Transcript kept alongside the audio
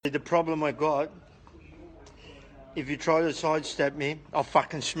The problem I got, if you try to sidestep me, I'll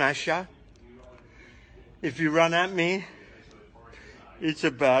fucking smash you. If you run at me, it's a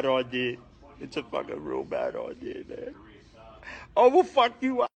bad idea. It's a fucking real bad idea, man. I will fuck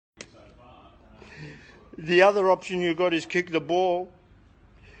you up. The other option you got is kick the ball.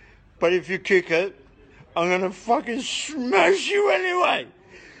 But if you kick it, I'm gonna fucking smash you anyway.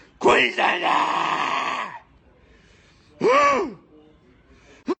 Queenslander!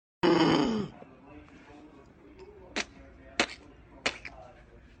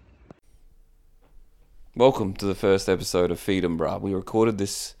 Welcome to the first episode of Feed 'em Bruh. We recorded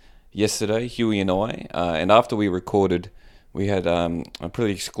this yesterday, Huey and I, and after we recorded, we had a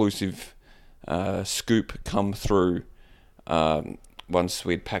pretty exclusive scoop come through once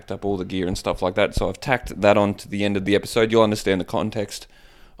we'd packed up all the gear and stuff like that. So I've tacked that on to the end of the episode. You'll understand the context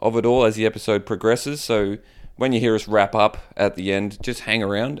of it all as the episode progresses. So when you hear us wrap up at the end, just hang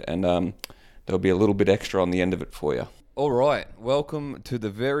around and there'll be a little bit extra on the end of it for you. All right, welcome to the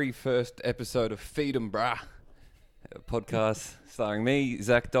very first episode of Feed 'em Bruh, a podcast starring me,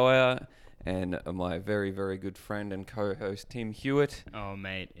 Zach Dyer, and my very, very good friend and co-host, Tim Hewitt. Oh,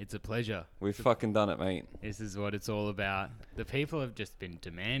 mate, it's a pleasure. We've fucking done it, mate. This is what it's all about. The people have just been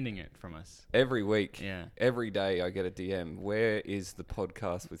demanding it from us. Every week, Yeah. every day I get a DM, where is the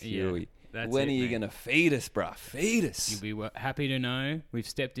podcast with Huey? That's when it, are you mate. going to feed us, bruh? Feed us. You'll be happy to know we've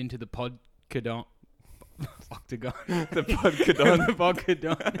stepped into the octagon. The podcadon. The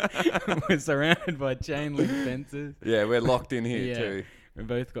podcadon. We're surrounded by chain link fences. Yeah, we're locked in here Yeah. too. We've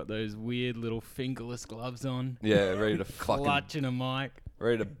both got those weird little fingerless gloves on. Yeah, ready to fucking, Clutching a mic.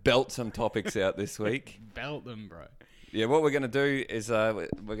 ready to belt some topics out this week. Belt them, bro. Yeah, what we're going to do is we're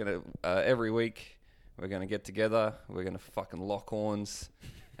going to, every week, we're going to get together, we're going to fucking lock horns,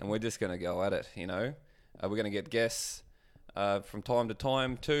 and we're just going to go at it, you know? We're going to get guests from time to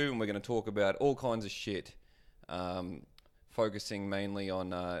time too, and we're going to talk about all kinds of shit, focusing mainly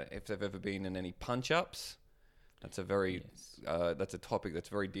on if they've ever been in any punch-ups. That's a very, that's a topic that's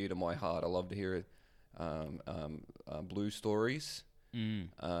very dear to my heart. I love to hear blue stories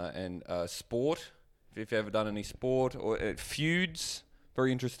and sport. If you've ever done any sport or feuds,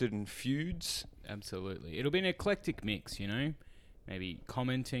 very interested in feuds. Absolutely. It'll be an eclectic mix, you know? Maybe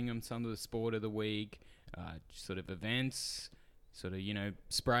commenting on some of the sport of the week, sort of events, sort of, you know,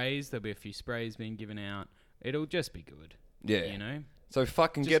 sprays. There'll be a few sprays being given out. It'll just be good. Yeah. You know? So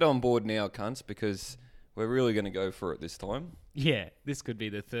fucking get on board now, cunts, because we're really going to go for it this time. Yeah, this could be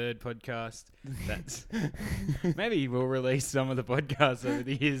the third podcast. That's maybe we'll release some of the podcasts over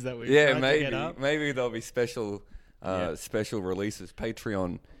the years that we've tried to get up. Maybe there'll be special releases,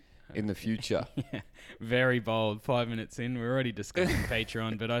 Patreon in the future. Yeah, very bold. 5 minutes in, we're already discussing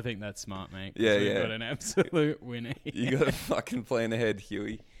Patreon, but I think that's smart, mate. 'Cause we've got an absolute winner. You got to fucking plan ahead,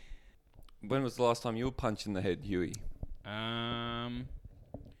 Huey. When was the last time you were punched in the head, Huey?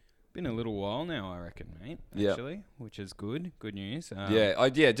 Been a little while now, I reckon, mate. Actually, which is good. Good news.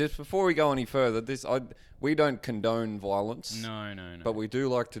 Just before we go any further, we don't condone violence. No. But we do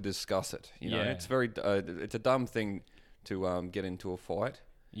like to discuss it. You know, Yeah. it's very, it's a dumb thing to get into a fight.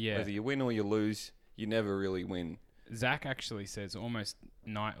 Yeah. Whether you win or you lose, you never really win. Zach actually says almost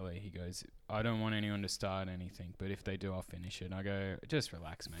nightly, he goes, I don't want anyone to start anything, but if they do, I'll finish it. I go, just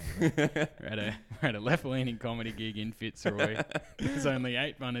relax, mate. we're at a left-leaning comedy gig in Fitzroy. There's only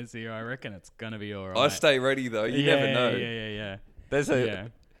 8 runners here. I reckon it's going to be all right. I stay ready, though. You never know. Yeah.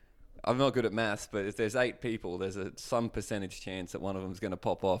 I'm not good at maths, but if there's 8 people, there's some percentage chance that one of them's going to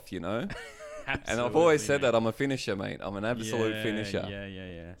pop off, you know? And I've always said that I'm a finisher, mate. I'm an absolute finisher.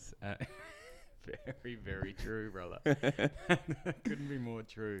 Yeah. Very, very true, brother. Couldn't be more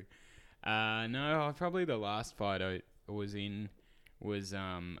true. No, probably the last fight I was in was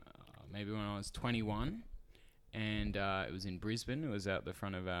maybe when I was 21, and it was in Brisbane. It was out the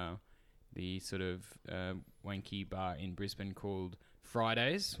front of the sort of wanky bar in Brisbane called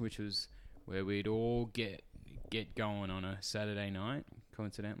Fridays, which was where we'd all get going on a Saturday night.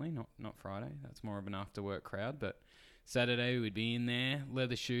 Coincidentally, not Friday. That's more of an after-work crowd, but Saturday we'd be in there,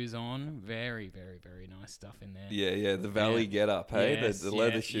 leather shoes on, very, very, very nice stuff in there. Yeah, the Valley get up, hey? Yes, the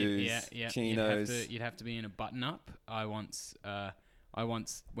leather shoes, chinos. You'd have to be in a button-up. I once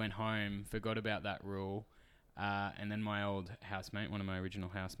went home, forgot about that rule, and then my old housemate, one of my original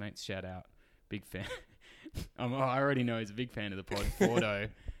housemates, shout out, big fan. I already know he's a big fan of the pod, Fordo,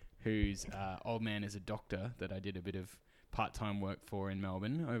 whose old man is a doctor that I did a bit of part-time work for in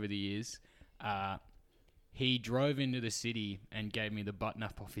Melbourne over the years. he drove into the city and gave me the button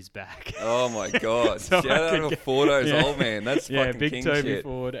up off his back. Oh my god! So Shout I out could to get- Fordo's yeah. old man. That's Yeah, fucking big king Toby shit.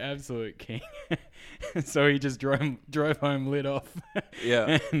 Ford, absolute king. So he just drove home lit off.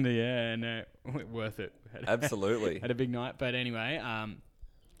 Yeah. And no, worth it. Absolutely. Had a big night, but anyway,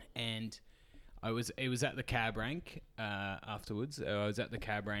 and it was at the cab rank afterwards. I was at the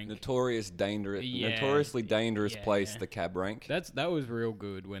cab rank. Notoriously dangerous Yeah. place, the cab rank. That was real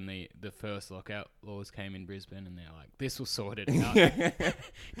good when the first lockout laws came in Brisbane, and they're like, this will sort it out.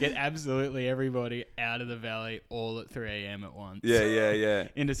 Get absolutely everybody out of the valley all at 3 a.m. at once. Yeah.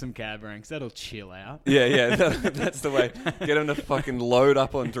 Into some cab ranks. That'll chill out. Yeah. That's the way. Get them to fucking load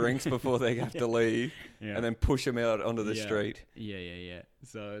up on drinks before they have to leave, Yeah. and then push them out onto the Yeah. street. Yeah.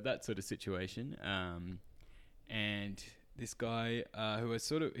 So that sort of situation. And this guy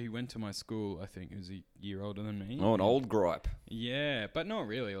he went to my school. I think he was a year older than me. Oh, an old gripe. Yeah, but not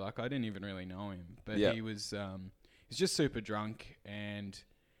really. Like, I didn't even really know him. But Yeah. he was just super drunk, and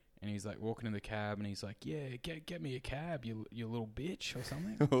he's like walking in the cab, and he's like, "Yeah, get me a cab, you little bitch," or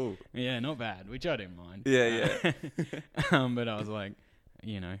something. Oh. Yeah, not bad, which I didn't mind. Yeah. But I was like,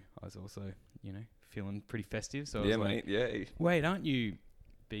 I was also, feeling pretty festive. So I was Yeah, like, mate. Yeah. "Wait, aren't you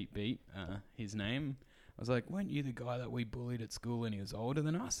Beat, his name?" I was like, "Weren't you the guy that we bullied at school and he was older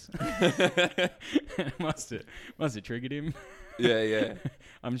than us?" It must have triggered him. Yeah.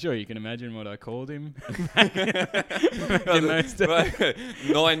 I'm sure you can imagine what I called him back in those days. Right.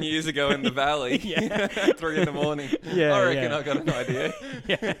 9 years ago in the valley. Yeah. 3 in the morning. Yeah, I reckon yeah. I got an idea.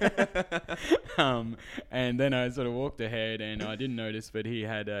 Yeah. And then I sort of walked ahead, and I didn't notice, but he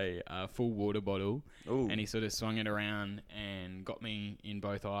had a full water bottle, Ooh. and he sort of swung it around and got me in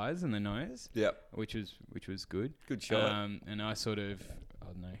both eyes and the nose, Yep. which was good. Good shot. And I sort of, I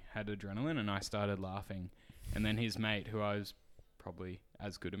don't know, had adrenaline, and I started laughing. And then his mate, who I was probably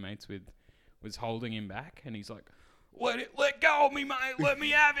as good a mates with, was holding him back, and he's like, let go of me, mate, let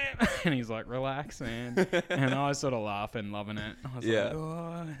me have it. And he's like, relax, man. And I was sort of laughing, loving it. I was Yeah. like,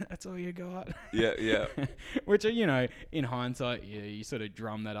 oh, that's all you got. Yeah. Which, in hindsight, yeah, you sort of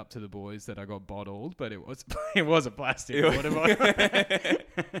drum that up to the boys that I got bottled, but it was a plastic water bottle.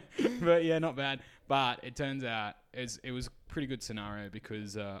 But yeah, not bad. But it turns out it was a pretty good scenario,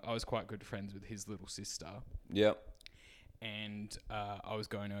 because I was quite good friends with his little sister. Yep. And I was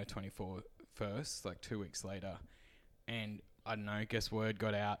going to her 24 first, like 2 weeks later. And I don't know, guess word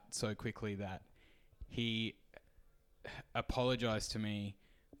got out so quickly that he apologized to me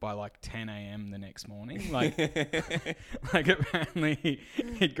by like 10 a.m. the next morning. Like apparently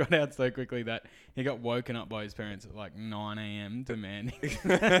he got out so quickly that he got woken up by his parents at like 9 a.m. demanding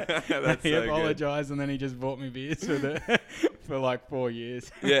that he so good. apologized, and then he just bought me beers for like 4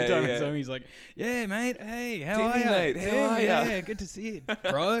 years. Yeah, Time yeah. So he's like, "Yeah, mate. Hey, how Timmy, are you, mate, how are ya?" Yeah, good to see you,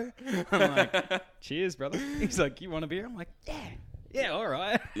 bro." I'm like, "Cheers, brother." He's like, "You want a beer?" I'm like, "Yeah, all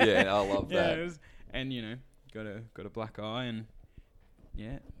right." Yeah, I love Yeah, that. it was, and got a black eye, and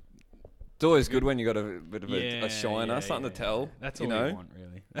yeah. It's always good when you got a bit of a shiner, yeah, something yeah, to tell. yeah. That's you all know? you want,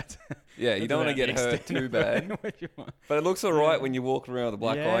 really. That's Yeah, you that's don't want to about get the hurt extent too of bad. what you want. But it looks all right when you walk around with a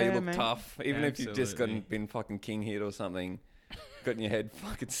black eye. You Yeah, look man. tough, even if you've just Absolutely. been fucking king hit or something, gotten your head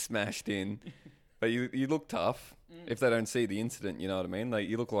fucking smashed in. But you look tough. If they don't see the incident, you know what I mean?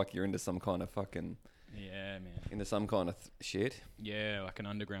 You look like you're into some kind of fucking Yeah, man. into some kind of shit. Yeah, like an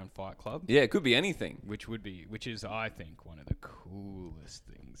underground fight club. Yeah, it could be anything. Which is, I think, one of the coolest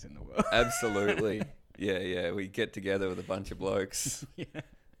things in the world. Absolutely. Yeah. We get together with a bunch of blokes Yeah.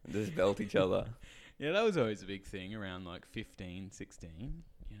 and just belt each other. Yeah, that was always a big thing around like 15, 16.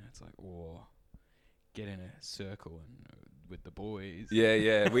 You know, it's like, get in a circle and with the boys.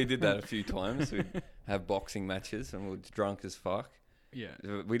 Yeah. We did that a few times. We'd have boxing matches and we were drunk as fuck. Yeah.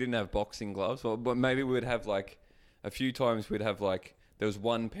 We didn't have boxing gloves, but maybe we'd have like a few times we'd have like there was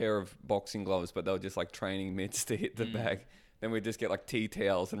one pair of boxing gloves, but they were just like training mitts to hit the bag. Then we'd just get like tea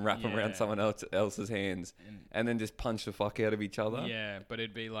towels and wrap them around Yeah. someone else's hands, and then just punch the fuck out of each other. Yeah, but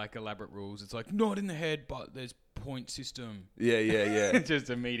it'd be like elaborate rules. It's like, not in the head, but there's point system. Yeah.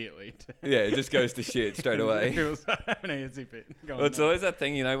 Just immediately. Yeah, it just goes to shit straight away. Feels like an easy bit. Well, it's always that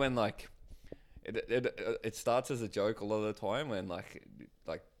thing, you know, when like it starts as a joke a lot of the time when like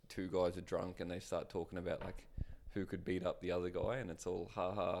two guys are drunk and they start talking about like who could beat up the other guy, and it's all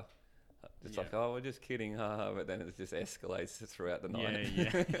ha ha. It's Yeah. like, oh, we're just kidding, ha ha. But then it just escalates throughout the night.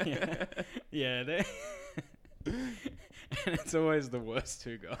 Yeah. And it's always the worst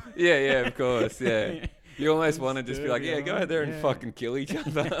two guys. Yeah, of course, yeah. You almost want to just be like, dirty yeah, go on, out there and yeah. fucking kill each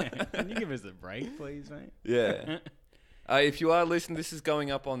other. Can you give us a break, please, mate? Yeah. If you are listening, this is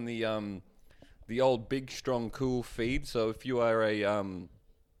going up on the old Big Strong Cool feed. So if you are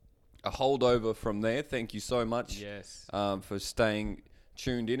a holdover from there. Thank you so much Yes. for staying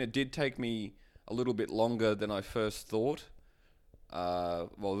tuned in. It did take me a little bit longer than I first thought.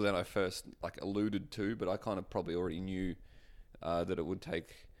 Than I first alluded to, but I kind of probably already knew that it would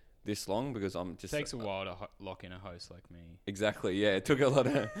take this long because I'm just. It takes a while to lock in a host like me. Exactly. Yeah, it took a lot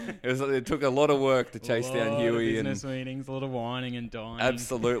of it took a lot of work to chase down Huey and business meetings, a lot of whining and dining.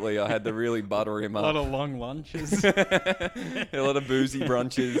 Absolutely, I had to really butter him up. A lot of long lunches. A lot of boozy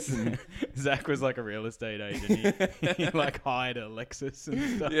brunches. And Zach was like a real estate agent. He like hired a Lexus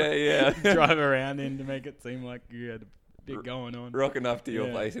and stuff. yeah. Drive around in to make it seem like you had a bit going on. Rocking up to your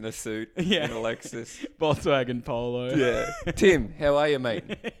place in a suit, Yeah. in a Lexus. Volkswagen Polo. Yeah. Tim, how are you, mate?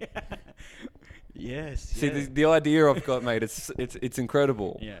 Yes. See, yeah. the idea I've got, mate, it's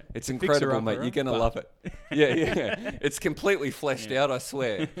incredible. Yeah. It's It's a incredible, mate. fixer-upper, You're going to but- love it. Yeah. It's completely fleshed Yeah. out, I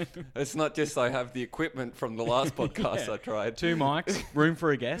swear. It's not just I have the equipment from the last podcast Yeah. I tried. 2 mics, room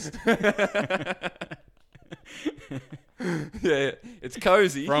for a guest. Yeah, it's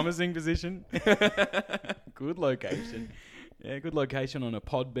cozy. Promising position. Good location. Yeah, good location on a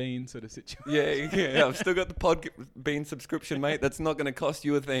Podbean sort of situation. Yeah, I've still got the Podbean subscription, mate. That's not going to cost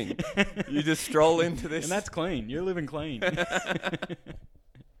you a thing. You just stroll into this. And that's clean. You're living clean.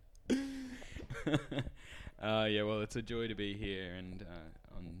 Yeah, well, it's a joy to be here, and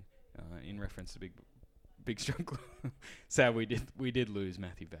in reference to big struggle. Sad we did lose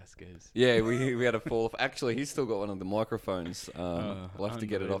Matthew Vasquez. Yeah, we had a fall off. Actually, he's still got one of the microphones. We'll have to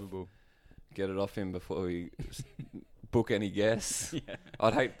get it off him before we book any guests. Yeah.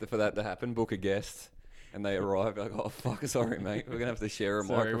 I'd hate for that to happen. Book a guest, and they arrive like, oh fuck, sorry mate, we're gonna have to share a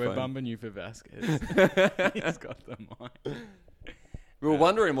Sorry, microphone. we're bumping you for Vasquez. He's got the mic. We were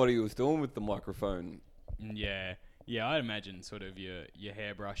wondering what he was doing with the microphone. Yeah, I'd imagine sort of your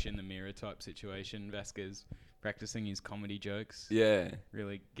hairbrush in the mirror type situation. Vasquez practicing his comedy jokes. Yeah,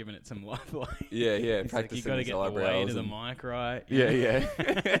 Really giving it some life. yeah. It's like you Practicing got to his get the eyebrows weight of the and- mic right. Yeah.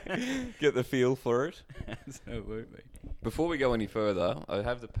 Get the feel for it. Absolutely. Before we go any further, I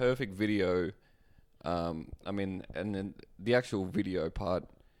have the perfect video. And then the actual video part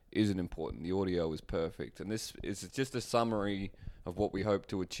isn't important. The audio is perfect, and this is just a summary of what we hope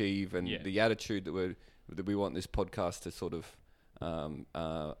to achieve and the attitude that we want this podcast to sort of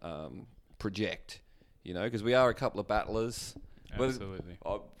project. You know, because we are a couple of battlers. Absolutely.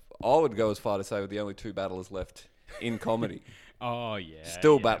 I would go as far to say we're the only 2 battlers left in comedy. Oh yeah.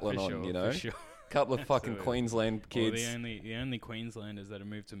 Still yeah, battling for on, sure, you know? For sure. Couple of fucking Absolutely. Queensland Well, kids. the only Queenslanders that have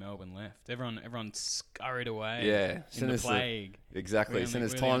moved to Melbourne left. Everyone scurried away. Yeah, In soon the as plague. Exactly. We're As soon the-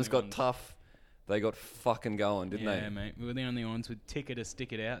 as we're the times only got ones. tough, they got fucking going, didn't Yeah, they? mate. We were the only ones with ticket to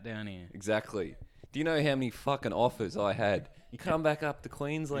stick it out down here. Exactly. Do you know how many fucking offers I had? Come back up to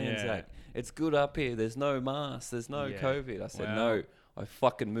Queensland, Yeah. Zach. It's good up here. There's no masks. There's no Yeah. COVID. I said, Wow. no. I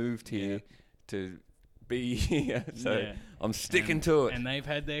fucking moved here to be here. So Yeah. I'm sticking And- to it. And they've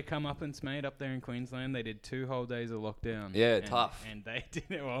had their comeuppance made up there in Queensland. They did 2 whole days of lockdown. Yeah, And- tough. And they did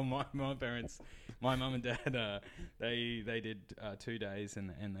it. Well, my parents, my mum and dad, they did 2 days,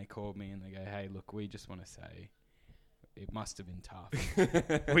 and they called me and they go, hey, look, we just want to say it must have been tough.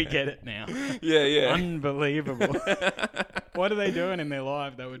 We get it now. Yeah. Unbelievable. What are they doing in their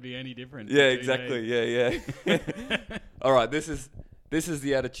life that would be any different? Yeah, in 2 exactly. days? Yeah. All right, this is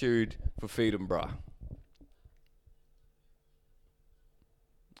the attitude for Feed 'em Bruh.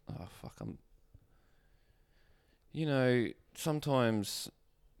 Oh fuck, sometimes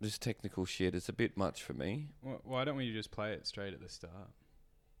this technical shit is a bit much for me. Why don't we just play it straight at the start?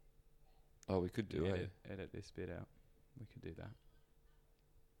 Oh, we could do it. Edit this bit out. We could do that.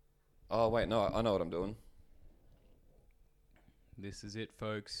 Oh wait, no, I know what I'm doing. This is it,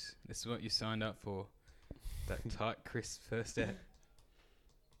 folks. This is what you signed up for. That tight, crisp first step.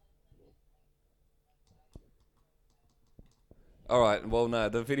 All right, well no,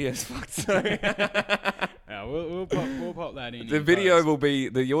 the video's fucked. So We'll pop that in. the video will be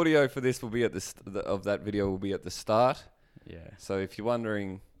the audio for this will be at of that video will be at the start. Yeah. So if you're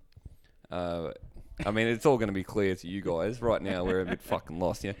wondering, it's all going to be clear to you guys. Right now, we're a bit fucking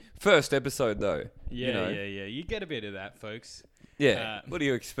lost. Yeah. First episode, though. Yeah. You get a bit of that, folks. Yeah. What do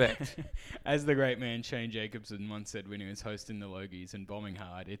you expect? As the great man Shane Jacobson once said when he was hosting the Logies and bombing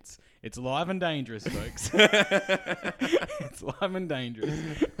hard, it's live and dangerous, folks. It's live and dangerous.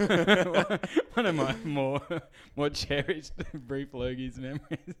 One of my more cherished brief Logies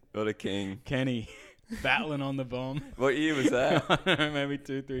memories. What a king. Kenny battling on the bomb. What year was that? I don't know, maybe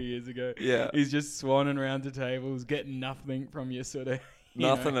 2-3 years ago. Yeah. He's just swanning around to tables, getting nothing from your sort of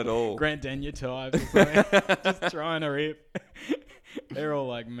Nothing at all. Grant Denyer types or something. Just trying to rip. They're all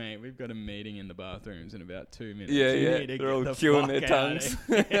like, mate, we've got a meeting in the bathrooms in about 2 minutes. Yeah, You yeah. need to They're get all the chewing fuck their out tongues.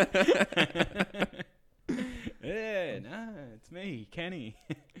 of here." Yeah, no, it's me, Kenny.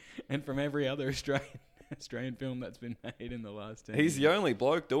 And from every other Australian film that's been made in the last 10 He's the years. only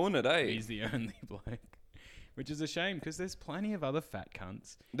bloke doing it, eh? He's the only bloke. Which is a shame, because there's plenty of other fat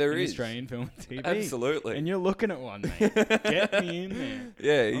cunts There in is. Australian film and TV. Absolutely. And you're looking at one, mate. Get me in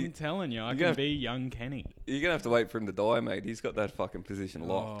there. Yeah, I'm telling you, I you're can gonna- be young Kenny. you're gonna have to wait for him to die, mate. He's got that fucking position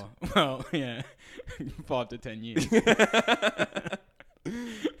locked. Oh, well, yeah. 5 to 10 years.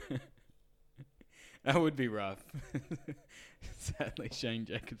 That would be rough. Sadly, Shane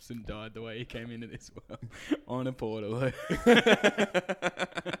Jacobson died the way he came into this world, on a portal.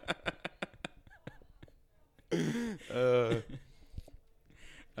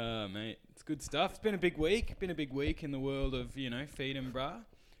 Mate, it's good stuff. It's been a big week. Been a big week in the world of, feed and bra.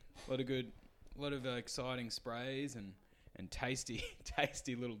 A lot of exciting sprays and tasty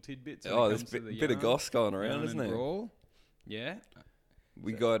little tidbits. when it Oh, there's comes a to the bit of yarn. goss going Yarn around, and isn't there? brawl. Yeah.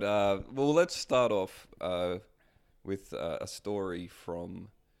 We got, well, let's start off with a story from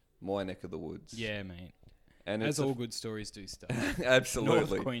my neck of the woods. Yeah, mate. And As it's all good stories do start.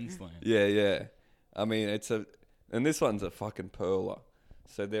 absolutely. North Queensland. Yeah, yeah. I mean, and this one's a fucking perler.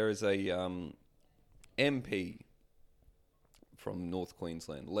 So there is a MP from North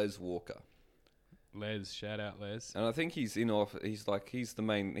Queensland, Les Walker. Les, shout out Les. And I think he's in off. He's the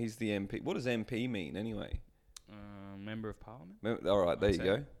MP. What does MP mean anyway? Member of Parliament. All right, there I'd you say.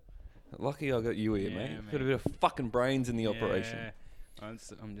 go. Lucky I got you here, Yeah, mate. mate. Got a bit of fucking brains in the operation. Yeah.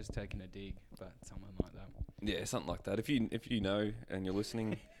 I'm just taking a dig, but something like that. Yeah, something like that. If you know and you're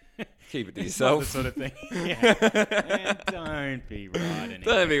listening, keep it to It's not the yourself. sort of thing. Yeah. Don't be right.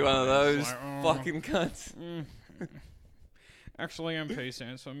 Don't be one of those fucking cunts. Actually, MP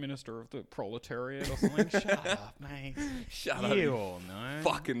stands for Minister of the Proletariat or something. Shut up, mate. Shut You up, you all know.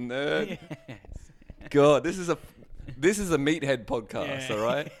 fucking nerd. Yes. God, this is a meathead podcast, Yeah. all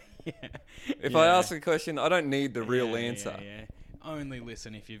right? Yeah. If I Yeah. ask a question, I don't need the real Yeah, answer. Yeah. Only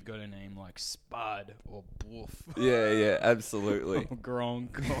listen if you've got a name like Spud or Bluff Yeah, absolutely. or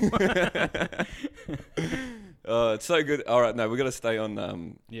Gronk. Oh, it's so good. All right, no, we've got to stay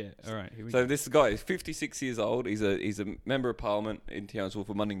on. Yeah, all right. Here we So go. this guy is 56 years old. He's a member of parliament in Townsville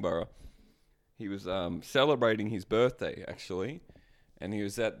for Mundingburra. He was celebrating his birthday actually, and he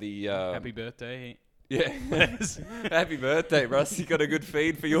was at the Happy birthday. yeah. Happy birthday, Russ! You got a good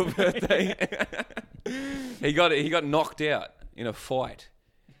feed for your birthday. He got knocked out in a fight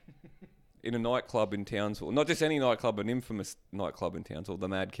in a nightclub in Townsville. Not just any nightclub, an infamous nightclub in Townsville, the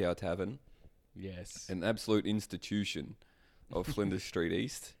Mad Cow Tavern. Yes. An absolute institution of Flinders Street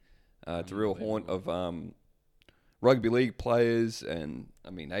East. It's a real haunt of rugby league players and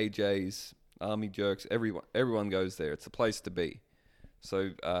AJs, army jerks. Everyone goes there. It's a place to be. So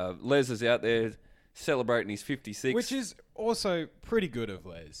Les is out there celebrating his 56th. Which is also pretty good of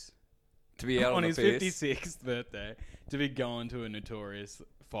Les. to be out on his the piss. 56th birthday to be going to a notorious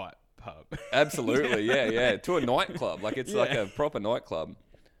fight pub. Absolutely, yeah. To a nightclub. Like it's like Yeah. a proper nightclub.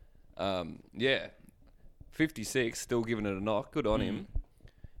 56, still giving it a knock. Good on him.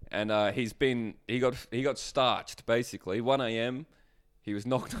 And he got starched basically. 1 a.m. he was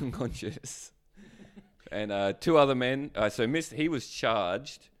knocked unconscious. And two other men. He was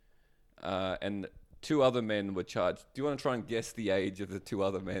charged, and 2 other men were charged. Do you want to try and guess the age of the 2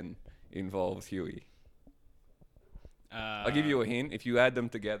 other men involved, Huey? I'll give you a hint. If you add them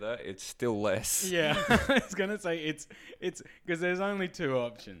together, it's still less. Yeah, I was gonna say it's because there's only 2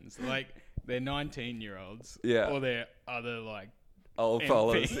 options. Like they're 19-year-olds. Yeah. Or they're other like. Old MP.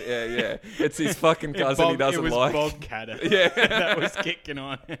 fellas. Yeah. It's his fucking cousin he doesn't it was like. Bob Catter. Yeah. that was kicking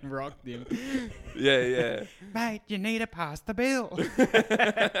on and rocked him. Yeah. Mate, you need to pass the bill.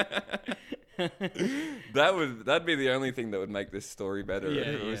 That'd be the only thing that would make this story better. Yeah,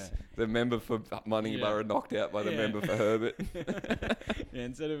 if it was yeah. the member for Mundingburra knocked out by the Yeah. member for Herbert. Yeah,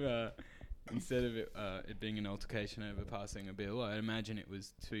 instead of it being an altercation over passing a bill, I imagine it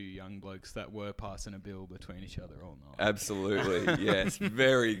was 2 young blokes that were passing a bill between each other all night. Absolutely, yes.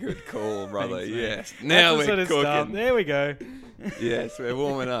 Very good call, brother. Thanks, mate. Yes. Now That's the we're sort of stuff. cooking. There we go. Yes, we're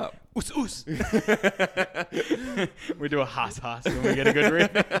warming up. Us. We do a huss when we get a good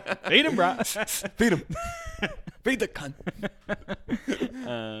rip. Feed him, bruh. Feed him. Feed the cunt.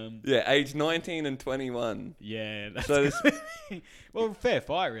 Um, Yeah, age 19 and 21. yeah. That's So this, well, fair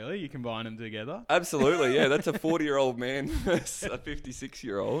fight, really. You combine them together. absolutely, yeah. That's a 40-year-old man versus a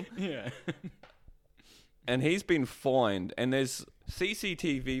 56-year-old. Yeah. And he's been fined, and there's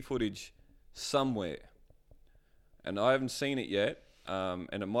CCTV footage somewhere, and I haven't seen it yet, and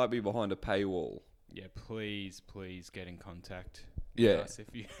it might be behind a paywall. Yeah, please get in contact Yeah. us if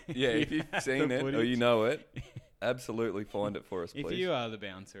you Yeah, if you've have seen the it or footage. you know it, absolutely find it for us, If please. you are the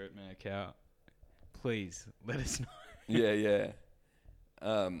bouncer at Mad Cow, please let us know. Yeah.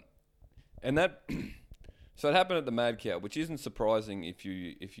 And that, so it happened at the Mad Cow, which isn't surprising if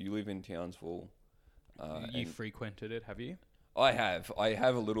you live in Townsville. You and frequented it, have you? I have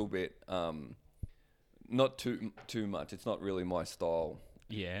a little bit, not too much. It's not really my style.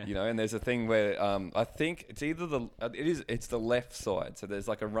 Yeah. You know, and there's a thing where I think it's either it's the left side. So there's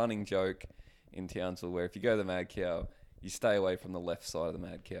like a running joke in Townsville where if you go to the Mad Cow, you stay away from the left side of the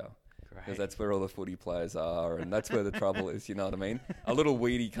Mad Cow because Great. that's where all the footy players are, and that's where the trouble is. You know what I mean? A little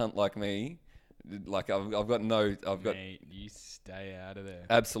weedy cunt like me, like I've got Mate, you stay out of there.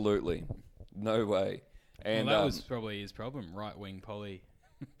 absolutely no way. And Well, that was probably his problem. Right wing Polly.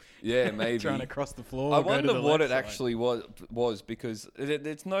 yeah, maybe Trying to cross the floor. I go to wonder the what left it side. actually was because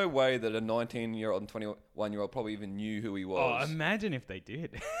it's no way that a 19-year-old and 21-year-old probably even knew who he Oh, was. imagine if they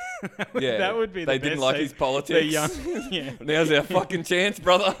did. Yeah, that would be. they the didn't best like thing. his politics. The young, yeah, Now's our fucking chance,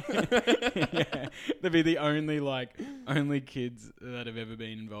 brother. yeah. They'd be the only kids that have ever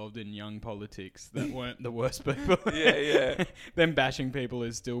been involved in young politics that weren't the worst people. Yeah. Them bashing people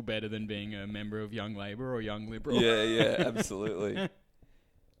is still better than being a member of Young Labour or Young Liberal. Yeah, absolutely.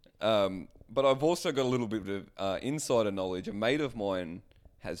 But I've also got a little bit of insider knowledge. A mate of mine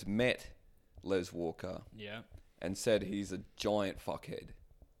has met Les Walker Yeah. and said he's a giant fuckhead.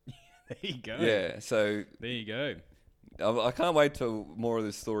 There you go. Yeah, so There you go. I can't wait till more of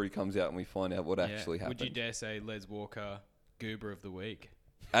this story comes out and we find out what Yeah. actually happened. Would you dare say Les Walker, Goober of the Week?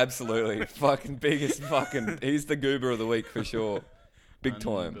 Absolutely. Fucking biggest fucking... He's the goober of the week for sure. Big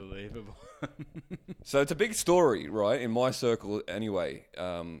time. Unbelievable. So it's a big story, right? In my circle anyway.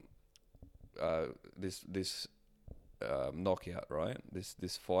 This knockout, right?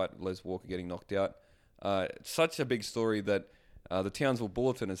 This fight, Les Walker getting knocked out. It's such a big story that the Townsville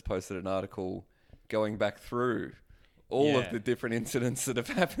Bulletin has posted an article going back through all of Yeah. the different incidents that have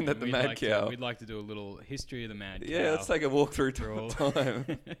happened at the We'd Mad like Cow. we'd like to do a little history of the Mad Cow. Yeah, let's take a walk through for all, time.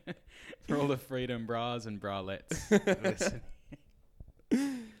 for all the freedom bras and bralettes. Listen.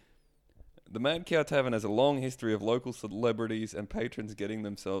 The Mad Cow Tavern has a long history of local celebrities and patrons getting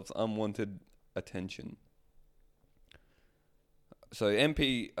themselves unwanted attention. So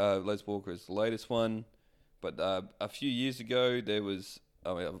MP Les Walker is the latest one, but a few years ago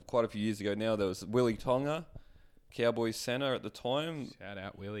quite a few years ago now, there was Willie Tonga, Cowboys center at the time. Shout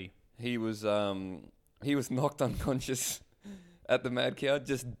out Willie. He was knocked unconscious at the Mad Cow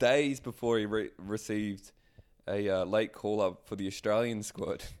just days before he received a late call up for the Australian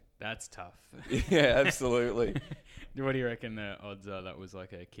squad. That's tough. Yeah, absolutely. What do you reckon the odds are that was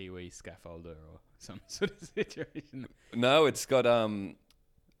like a Kiwi scaffolder or some sort of situation? No, it's got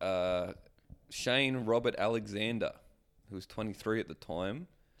Shane Robert Alexander, who was 23 at the time.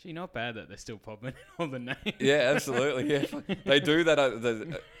 Gee, not bad that they're still popping in all the names. Yeah, absolutely. Yeah, they do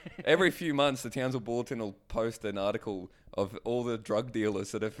that. Every few months, the Townsville Bulletin will post an article of all the drug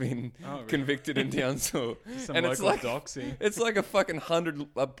dealers that have been really? convicted in Townsville, Some and local it's like doxing. it's like a fucking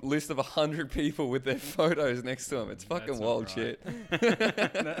list of 100 people with their photos next to them. It's fucking That's not wild right. shit.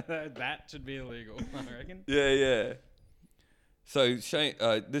 that should be illegal, I reckon. Yeah. So Shane,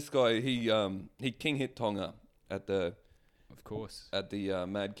 this guy, he king hit Tonga at the Of course.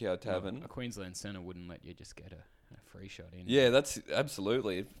 Mad Cow Tavern. A Queensland centre wouldn't let you just get a free shot in. Yeah, that's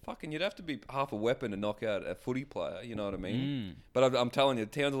absolutely. Fucking, you'd have to be half a weapon to knock out a footy player. You know what I mean? But I'm telling you,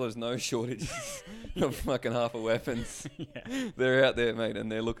 Townsville has no shortage of fucking half a weapons. Yeah. They're out there, mate, and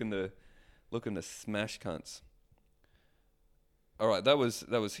they're looking to smash cunts. All right, that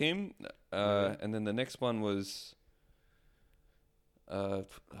was him, and then the next one was.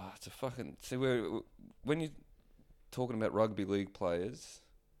 It's a fucking. See, when you're talking about rugby league players,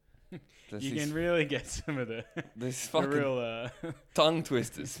 You can really get some of the there's the fucking real. tongue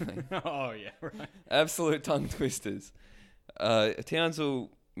twisters, mate. Oh yeah, right. Absolute tongue twisters. A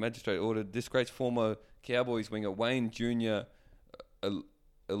Townsville magistrate ordered disgraced former Cowboys winger Wayne Jr.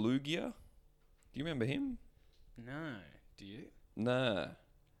 Alugia. Do you remember him? No, do you? Nah.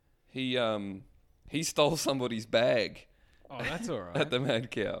 He stole somebody's bag Oh, that's all right. at the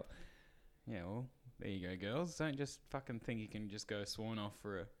Mad Cow. Yeah, well, there you go, girls. Don't just fucking think you can just go swan off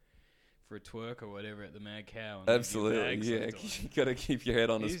for a twerk or whatever at the Mad Cow. And Absolutely, yeah. You got to keep your head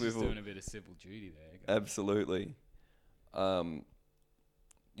on He's a just swivel. doing a bit of civil duty there. Absolutely.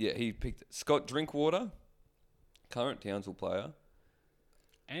 Yeah, he picked Scott Drinkwater, current Townsville player.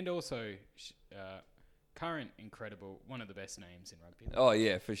 And also, current incredible, one of the best names in rugby league. Oh,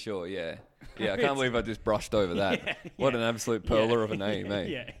 yeah, for sure, yeah. Yeah, I can't believe I just brushed over that. Yeah, What yeah. an absolute perler of a name, eh?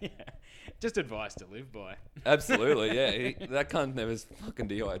 Yeah. Just advice to live by. Absolutely, yeah. That cunt never's fucking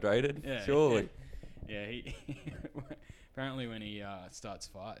dehydrated. Yeah, surely. Yeah, he apparently when he starts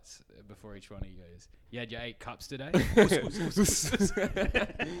fights before each one, he goes, "You had your 8 cups today."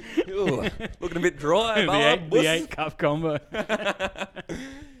 Ooh, looking a bit dry. the 8-cup combo.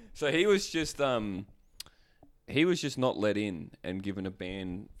 So he was just not let in and given a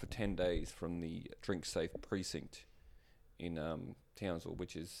ban for 10 days from the drink safe precinct in Townsville,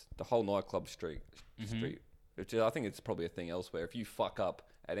 which is the whole nightclub street. Which I think it's probably a thing elsewhere. If you fuck up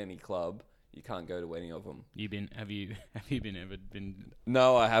at any club, you can't go to any of them. Have you been?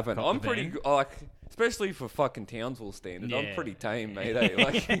 No, I haven't. Got I'm the pretty ban? like, especially for fucking Townsville standard. I'm Yeah. pretty tame, mate. Eh?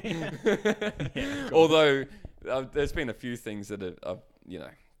 Like, Yeah, of course. although there's been a few things that are,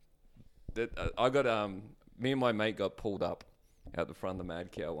 that I got. Me and my mate got pulled up out the front of the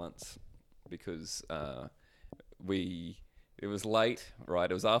Mad Cow once because it was late,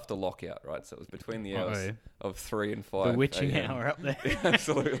 right? It was after lockout, right? So it was between the hours of 3 and 5. The witching AM. hour up there.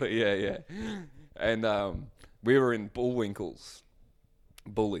 Absolutely, yeah. And we were in Bullwinkle's,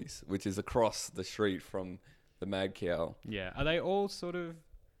 Bullies, which is across the street from the Mad Cow. Yeah. Are they all sort of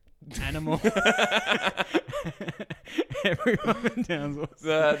animal? Everyone in Townsville.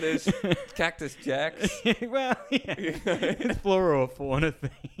 There's Cactus Jacks. Well, yeah. It's flora or fauna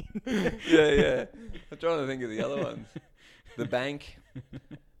thing. Yeah. I'm trying to think of the other ones. The Bank.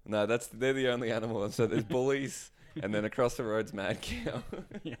 No, they're the only animal ones. So there's Bullies, and then across the road's Mad Cow.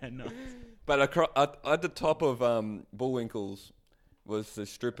 Yeah, nice. But at the top of Bullwinkle's was the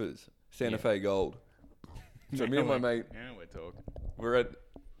Strippers, Santa Fe Gold. So me and my mate, Now we're talking. we're at...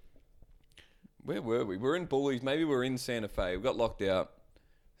 Where were we? We're in Bullies. Maybe we're in Santa Fe. We got locked out.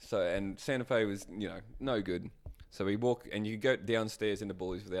 And Santa Fe was, no good. So we walk, and you go downstairs into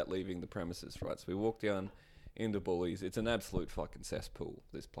Bullies without leaving the premises, right? So we walk down into Bullies. It's an absolute fucking cesspool,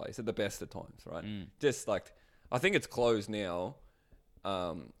 this place, at the best of times, right? Just like, I think it's closed now.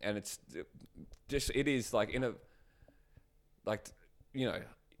 And it's just, it is like a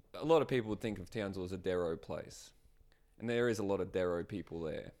lot of people would think of Townsville as a Darrow place. And there is a lot of Darrow people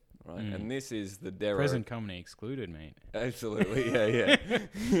there. Right, and this is the Darrow. Present company excluded, mate. Absolutely, yeah.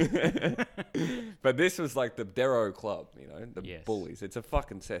 But this was like the Darrow Club, the Bullies. It's a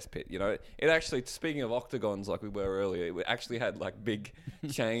fucking cesspit, It actually, speaking of octagons, like we were earlier, it actually had like big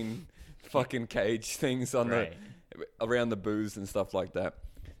chain fucking cage things on around the booths and stuff like that.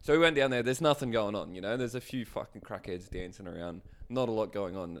 So we went down there. There's nothing going on, There's a few fucking crackheads dancing around. Not a lot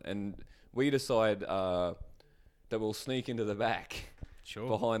going on, and we decide that we'll sneak into the back. Sure.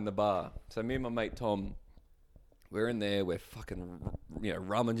 Behind the bar. So me and my mate Tom, we're in there. We're fucking,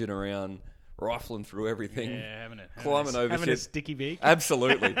 rummaging around, rifling through everything, climbing over having shit. a sticky beak.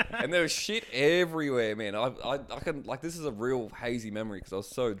 Absolutely. And there was shit everywhere, man. I can, like, this is a real hazy memory because I was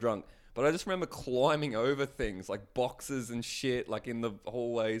so drunk. But I just remember climbing over things like boxes and shit, like in the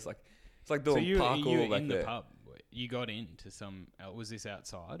hallways, like it's like doing parkour back in there. The pub. You got into some. Was this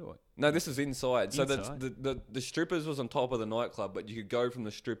outside or? No, this was inside. So Inside? the strippers was on top of the nightclub, but you could go from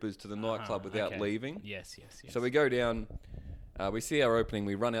the strippers to the nightclub without leaving. Yes. So we go down, we see our opening,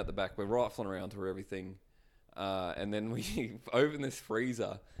 we run out the back, we're rifling around through everything, and then we open this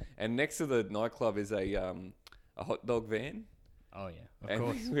freezer, and next to the nightclub is a hot dog van. Oh yeah, And of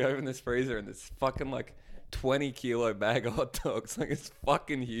course. we open this freezer, and this fucking like 20-kilo bag of hot dogs. Like, it's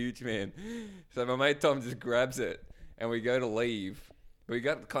fucking huge, man. So my mate Tom just grabs it, and we go to leave. We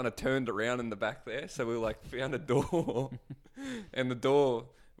got kind of turned around in the back there, so we like found a door, and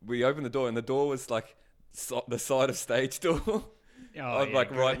we opened the door, and the door was like the side of stage door.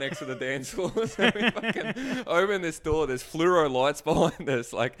 Right next to the dance floor. So we fucking open this door. There's fluoro lights behind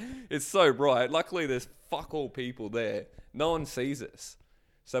us. Like, it's so bright. Luckily, there's fuck all people there. No one sees us.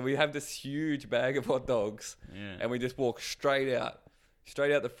 So we have this huge bag of hot dogs, and we just walk straight out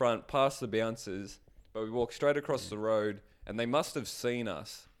the front, past the bouncers. But we walk straight across the road, and they must have seen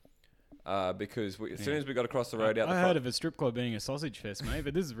us because as soon as we got across the road out the front... I heard of a strip club being a sausage fest, mate,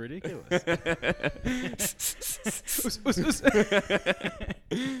 but this is ridiculous.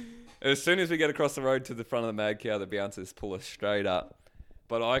 As soon as we get across the road to the front of the Mad Cow, the bouncers pull us straight up.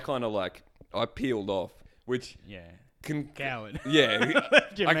 But I kind of I peeled off, which... Yeah. Coward. Left Yeah.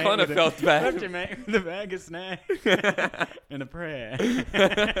 your I mate kind of with felt bad. Left your mate with a bag of snacks and a prayer.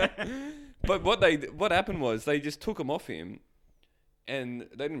 But what happened was they just took him off him, and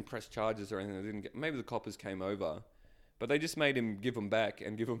they didn't press charges or anything. Maybe the coppers came over, but they just made him give them back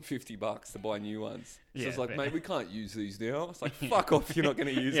and give him $50 to buy new ones. So it's like, mate, we can't use these now. It's like, fuck off, you're not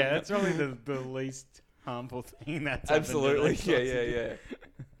going to use them. Yeah, that's probably the least harmful thing that's absolutely. happened to Yeah.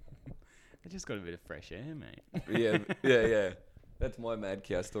 I just got a bit of fresh air, mate. Yeah. That's my mad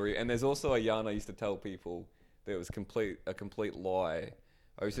cow story. And there's also a yarn I used to tell people that was a complete lie.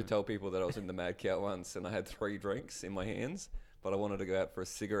 I used to tell people that I was in the mad cow once and I had 3 drinks in my hands, but I wanted to go out for a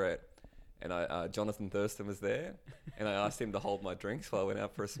cigarette. And Jonathan Thurston was there, and I asked him to hold my drinks while I went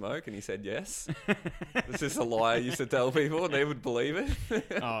out for a smoke, and he said yes. It's just a lie I used to tell people, and they would believe it.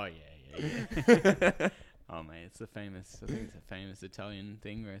 Oh yeah. Oh mate, I think it's a famous Italian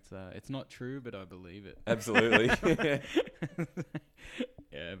thing where it's not true, but I believe it. Absolutely.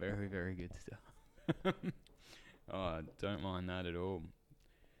 Yeah, very, very good stuff. Oh, I don't mind that at all.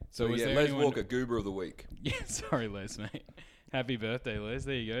 So was yeah, there Les anyone- Walker, Goober of the Week. Yeah, sorry, Les, mate. Happy birthday, Les.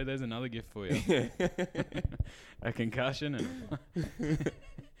 There you go. There's another gift for you. A concussion and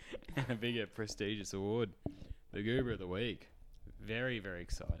a big prestigious award. The Goober of the Week. Very, very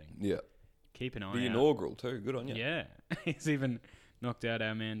exciting. Yeah. Keep an eye The out. inaugural too. Good on you. Yeah. He's even knocked out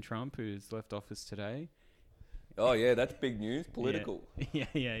our man Trump, who's left office today. Oh yeah, that's big news. Political. Yeah.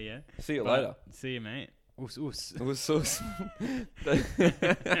 See you But later. See you, mate. Oos, oos. It was so.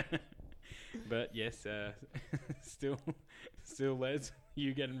 But yes, still, Les,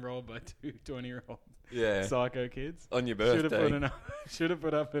 you getting rolled by 2 20-year-old Yeah. psycho kids. On your Should birthday. have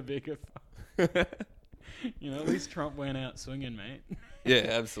put up a bigger. At least Trump went out swinging, mate. Yeah, He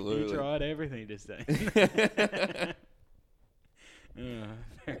absolutely. tried everything to stay. Very,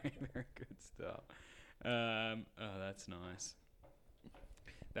 very good stuff. Oh, that's nice.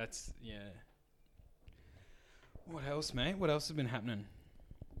 That's yeah. What else, mate? What else has been happening?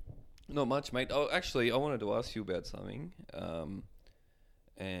 Not much, mate. Oh, actually, I wanted to ask you about something.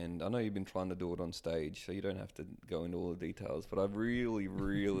 And I know you've been trying to do it on stage, so you don't have to go into all the details. But I really,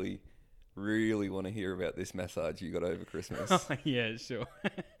 really, really want to hear about this massage you got over Christmas. Oh, yeah, sure.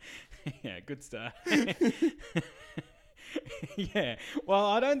 Yeah, good start. Yeah. Well,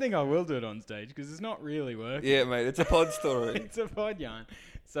 I don't think I will do it on stage because it's not really working. Yeah, mate, it's a pod story. It's a pod yarn.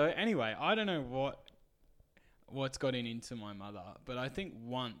 So anyway, I don't know what's gotten into my mother, but I think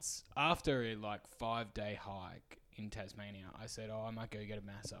once after a 5-day hike in Tasmania, I said, "Oh, I might go get a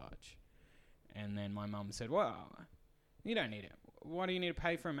massage," and then my mum said, "Well, you don't need it. Why do you need to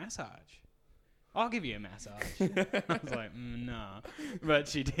pay for a massage? I'll give you a massage." I was like, "Nah," but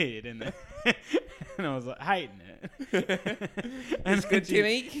she did, and I was like hating it. It's good,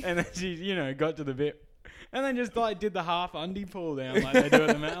 Jimmy. And then she, got to the bit, and then just did the half undie pull down like they do at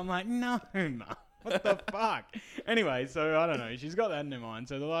the mat. I'm like, no, Mum, what the fuck? Anyway, so I don't know. She's got that in her mind.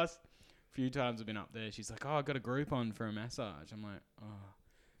 So the last few times I've been up there, she's like, "Oh, I got a Groupon for a massage." I'm like, "Oh,"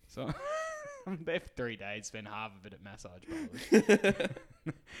 so I'm there for 3 days, spend half of it at massage parlours.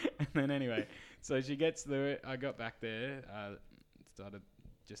 And then anyway, so she gets there. I got back there. Started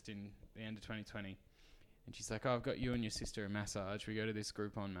just in the end of 2020, and she's like, "Oh, I've got you and your sister a massage. We go to this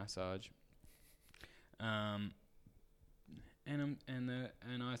Groupon massage." And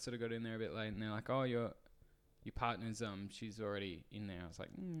I sort of got in there a bit late, and they're like, "Oh, your partner's she's already in there." I was like,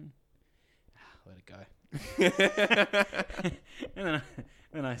 "Let it go." And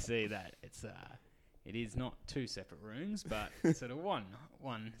then I see that it is not 2 separate rooms, but sort of one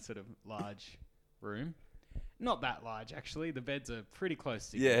sort of large room. Not that large, actually. The beds are pretty close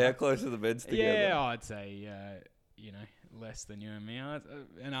together. Yeah, how close are the beds together? Yeah, I'd say less than you and me are,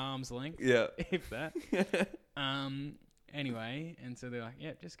 an arm's length. Yeah. If that. Anyway, and so they're like,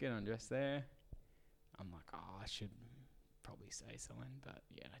 "Yeah, just get undressed there." I'm like, "Oh, I should probably say something, but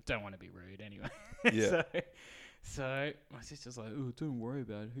don't want to be rude anyway." Yeah. So my sister's like, "Oh, don't worry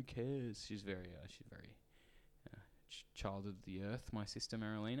about it. Who cares?" She's very child of the earth. My sister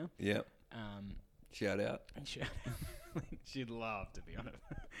Marilena. Yeah. Shout out. She'd love to be on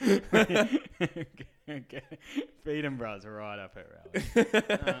it. Okay. Feed bras are right up her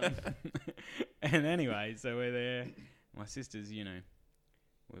alley. And anyway, so we're there. My sister's,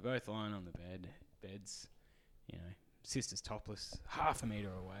 we're both lying on the beds, sister's topless, half a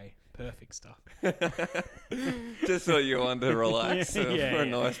metre away. Perfect stuff. Just so you want to relax for a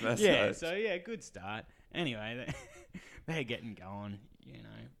nice massage. Yeah, so good start. Anyway, they're getting going,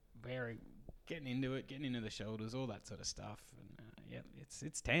 very getting into it, getting into the shoulders, all that sort of stuff. And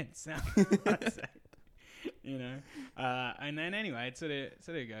it's tense. And then anyway, it sort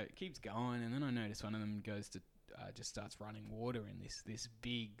of keeps going, and then I notice one of them goes to just starts running water in this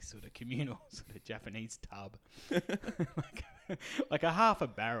big sort of communal sort of Japanese tub, like a half a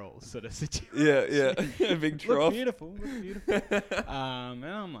barrel sort of situation. Yeah, a big trough. Looks beautiful. And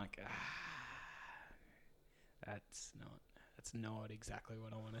I'm like, that's not exactly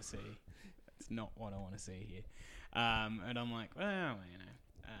what I want to see. That's not what I want to see here. And I'm like, well,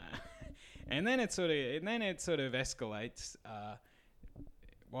 and then it sort of escalates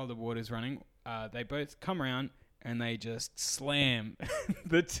while the water's running. They both come around and they just slam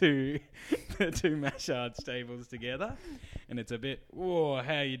the two massage tables together, and it's a bit, whoa,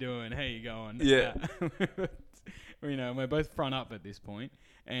 how you doing? How you going? Yeah. We're both front up at this point,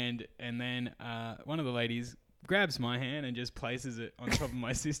 and then one of the ladies grabs my hand and just places it on top of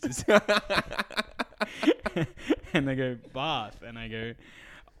my sister's. And they go, bath, and I go,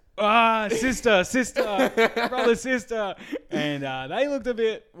 sister, brother, sister. And they looked a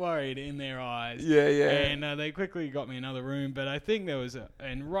bit worried in their eyes. Yeah. And they quickly got me another room, but I think there was,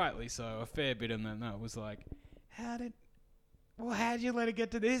 and rightly so, a fair bit of them that was like, how'd you let it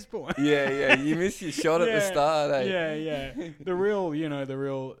get to this point? Yeah. You missed your shot at the start, eh? Yeah. The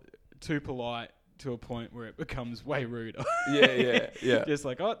real too polite to a point where it becomes way ruder. Yeah. Just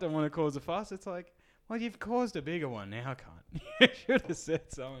like, don't want to cause a fuss. It's like, well, you've caused a bigger one now, can't you? Should have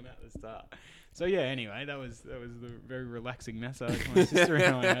said something at the start. So yeah, anyway, that was the very relaxing massage my sister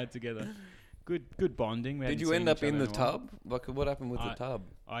and I had together. Good bonding. Did you end up in the tub? Like, what happened with the tub?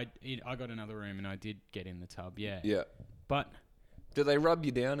 I got another room and I did get in the tub. Yeah. Yeah. But do they rub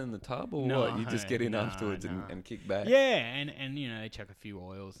you down in the tub or no, what? You just get in afterwards and kick back? Yeah, and they chuck a few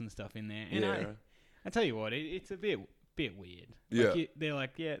oils and stuff in there. And I tell you what, it's a bit weird. Yeah. They're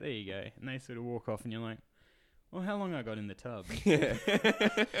like, yeah, there you go. And they sort of walk off and you're like, well, how long I got in the tub? Yeah.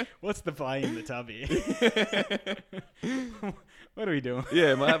 What's the play in the tub here? What are we doing?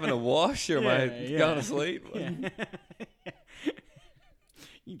 Yeah, am I having a wash or am I going to sleep? Yeah.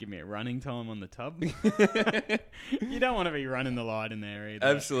 You give me a running time on the tub. You don't want to be running the light in there either.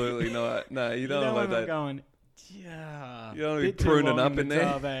 Absolutely not. No, you don't want that. Going, yeah. You don't want to be pruning up in there.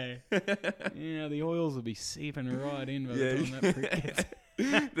 Tub, eh? The oils will be seeping right in by the time that prick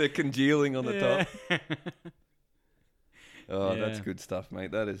gets. They're congealing on the top. Oh, Yeah. that's good stuff,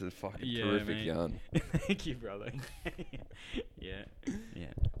 mate. That is a fucking terrific mate. yarn. Thank you, brother. Yeah.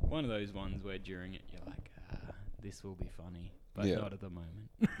 One of those ones where during it you're like, this will be funny, but not at the moment.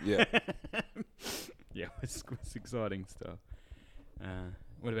 Yeah. Yeah, it's exciting stuff.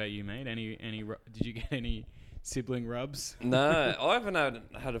 What about you, mate? Did you get any sibling rubs? No, I haven't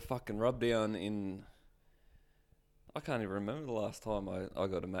had a fucking rub down in... I can't even remember the last time I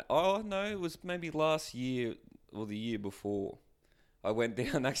got a... Oh, no, it was maybe last year or the year before. I went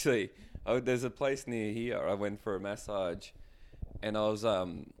down, actually. There's a place near here. I went for a massage, and I was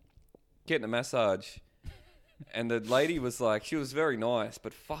getting a massage, and the lady was like, she was very nice,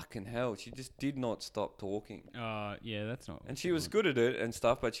 but fucking hell, she just did not stop talking. Yeah, that's not... And she was good at it and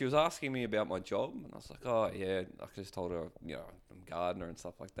stuff, but she was asking me about my job, and I was like, oh, yeah. I just told her, I'm a gardener and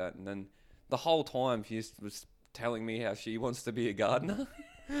stuff like that. And then the whole time she just was telling me how she wants to be a gardener.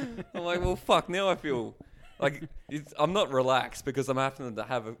 I'm like, well, fuck, now I feel... Like, I'm not relaxed because I'm having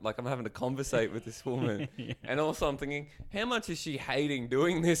to conversate with this woman. Yeah. And also I'm thinking, how much is she hating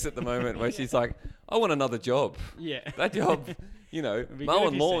doing this at the moment where she's like, I want another job. Yeah. That job,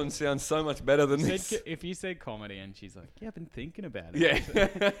 mowing lawn sounds so much better than this. If you said comedy and she's like, yeah, I've been thinking about it.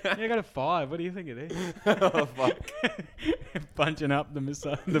 Yeah. I got a 5. What do you think of this? Oh, fuck. Bunching up the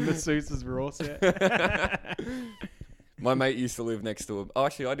masseuse's raw set. My mate used to live next to him. Oh,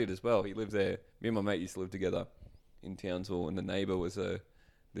 actually, I did as well. He lived there. Me and my mate used to live together in Townsville, and the neighbour was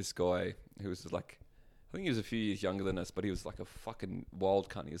this guy who was like, I think he was a few years younger than us, but he was like a fucking wild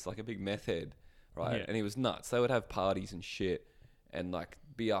cunt. He was like a big meth head, right? Yeah. And he was nuts. They would have parties and shit, and like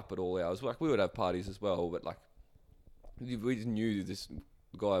be up at all hours. Like we would have parties as well, but like we just knew this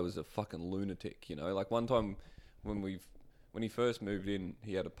guy was a fucking lunatic. Like one time when he first moved in,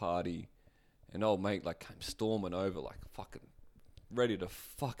 he had a party. An old mate like came storming over, like fucking ready to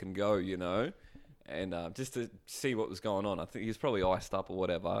fucking go, and just to see what was going on. I think he was probably iced up or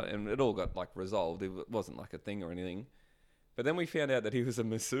whatever, and it all got like resolved. It wasn't like a thing or anything. But then we found out that he was a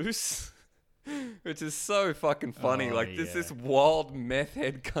masseuse, which is so fucking funny. This wild meth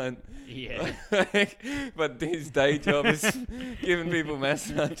head cunt. Yeah. But his day job is giving people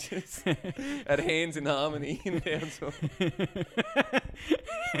massages at Hands in Harmony in Townsville.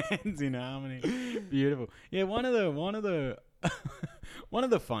 Hands in Harmony. Beautiful. Yeah, one of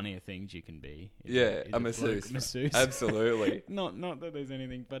the funnier things you can be. Is a masseuse. Masseuse. Absolutely. not that there's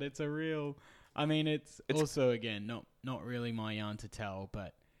anything, but it's a real... I mean, it's also, again, not really my yarn to tell,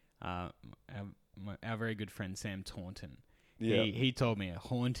 but our very good friend Sam Taunton, he told me a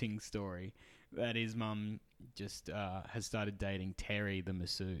haunting story that his mum just has started dating Terry the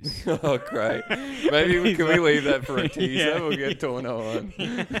masseuse. Oh, great. Maybe can we leave that for a teaser? Yeah. We'll get Torno on.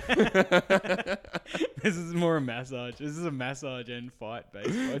 This is more a massage. This is a massage and fight based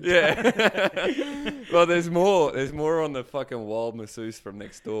podcast. Yeah. Well, there's more on the fucking wild masseuse from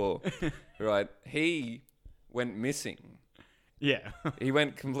next door. Right. He went missing. Yeah. He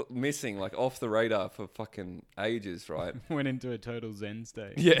went missing, like off the radar for fucking ages, right? Went into a total Zen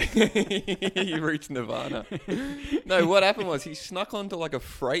state. Yeah, he reached nirvana. No, what happened was he snuck onto like a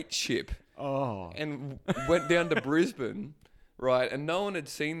freight ship Oh. and went down to Brisbane, right? And no one had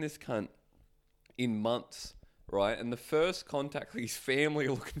seen this cunt in months, right? And the first contact, his family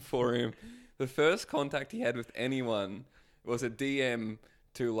are looking for him. The first contact he had with anyone was a DM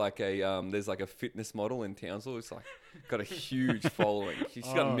to like a there's like a fitness model in Townsville. It's like got a huge following. She's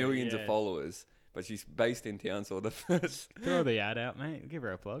got millions of followers, but she's based in Townsville. The first Throw the ad out, mate. Give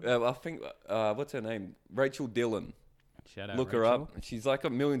her a plug. I think what's her name? Rachel Dillon. Shout out. Look her up. She's like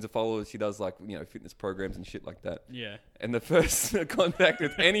got millions of followers. She does like fitness programs and shit like that. Yeah. And the first contact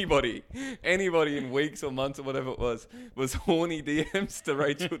with anybody in weeks or months or whatever it was horny DMs to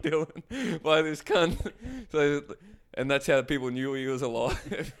Rachel Dillon by this cunt. So, and that's how people knew he was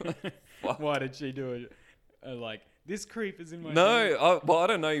alive. Why did she do it? Like, this creep is in my No, I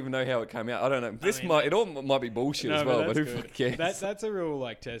don't even know how it came out. I don't know. It all might be bullshit as well, but who fucking cares? That's a real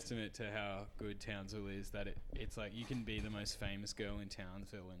like testament to how good Townsville is. That it's like you can be the most famous girl in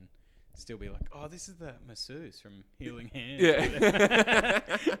Townsville and still be like, oh, this is the masseuse from Healing Hands.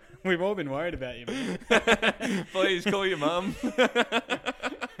 Yeah. We've all been worried about you, man. Please call your mum.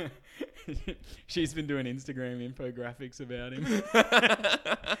 She's been doing Instagram infographics about him.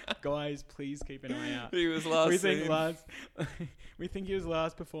 Guys, please keep an eye out. He was last we think he was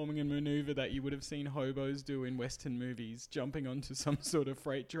last performing a maneuver that you would have seen hobos do in Western movies, jumping onto some sort of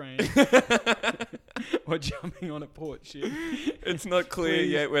freight train or jumping on a port ship. It's not clear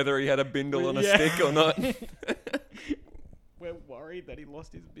yet whether he had a bindle on a stick or not. We're worried that he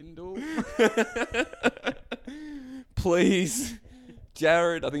lost his bindle. Please,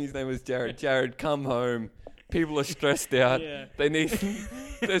 Jared, I think his name was Jared. Jared, come home. People are stressed out. Yeah. They need.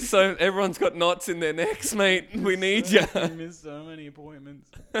 Everyone's got knots in their necks, mate. We need you. I missed so many appointments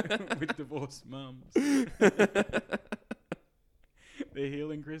with divorced mums. Their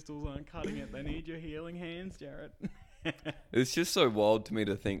healing crystals aren't cutting it. They need your healing hands, Jared. It's just so wild to me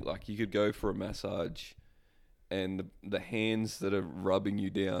to think like you could go for a massage, and the hands that are rubbing you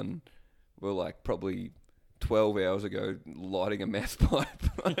down were like probably 12 hours ago lighting a meth pipe.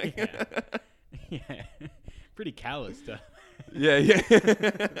 Yeah. Pretty callous stuff. Yeah.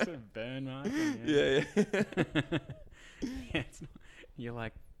 Sort of burn mark. Yeah. It's not, you're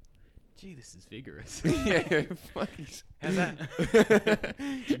like, gee, this is vigorous. Yeah. How's that?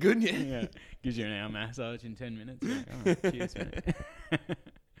 Good, Yeah. Gives you an hour massage in 10 minutes. Like, oh, cheers, mate.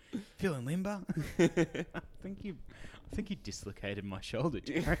 Feeling limber? I think you dislocated my shoulder,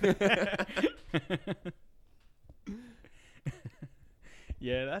 Jared.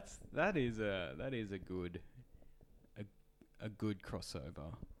 Yeah, that is a good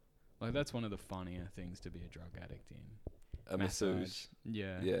crossover. Like that's one of the funnier things to be a drug addict in. A masseuse.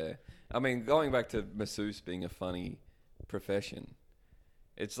 Yeah. Yeah. I mean, going back to masseuse being a funny profession,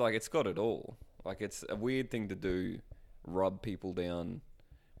 it's like it's got it all. Like it's a weird thing to do, rub people down,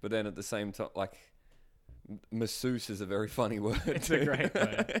 but then at the same time, like masseuse is a very funny word. It's a great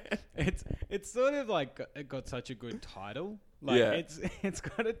word. It's sort of like it got such a good title. Like it's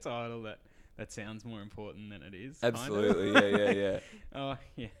got a title that sounds more important than it is. Absolutely. Kind of. Yeah. Oh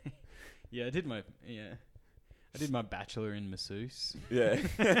yeah. Yeah, I did my bachelor in masseuse. Yeah.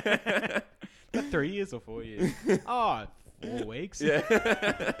 About 3 years or 4 years? 4 weeks. Yeah.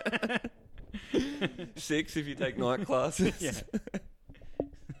 6 if you take night classes. Yeah.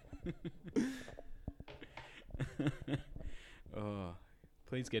 Oh,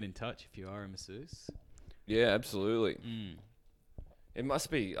 please get in touch if you are a masseuse. Yeah, absolutely. Mm. It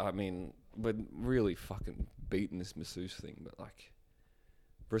must be, I mean, we're really fucking beating this masseuse thing, but like,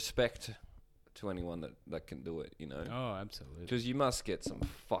 respect to anyone that can do it, you know? Oh, absolutely. Because you must get some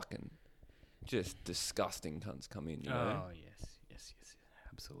fucking just disgusting cunts come in, you know? Oh, yes.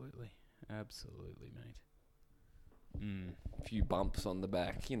 Absolutely. Absolutely, mate. Mm. A few bumps on the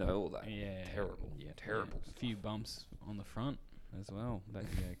back, you know, all that. Yeah. Terrible. Yeah, Terrible. A few bumps on the front as well. But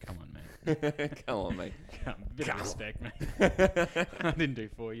yeah, come on, mate. Come on, mate. Bit of respect, mate. I didn't do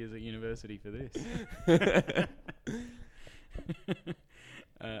 4 years at university for this.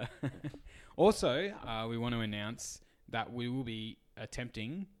 Also, we want to announce that we will be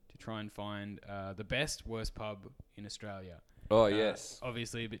attempting to try and find the best worst pub in Australia. Oh, yes.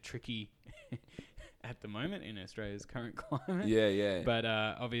 Obviously a bit tricky at the moment in Australia's current climate. Yeah. But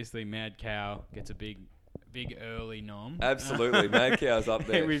obviously Mad Cow gets a big early nom. Absolutely. Mad Cow's up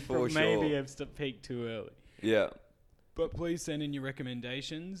there We for maybe sure. have peaked too early. Yeah. But please send in your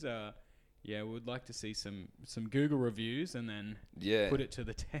recommendations. Yeah, we'd like to see some Google reviews and then Yeah. put it to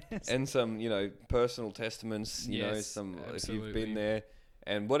the test. And some, personal testaments, if you've absolutely. been there.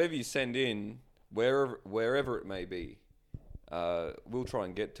 And whatever you send in, wherever it may be, we'll try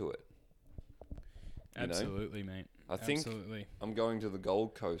and get to it. Absolutely, mate. I think Absolutely. I'm going to the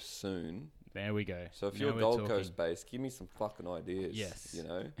Gold Coast soon. There we go. So if Now you're we're Gold talking. Coast based, give me some fucking ideas. Yes.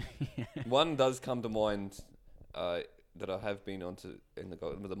 One does come to mind that I have been onto in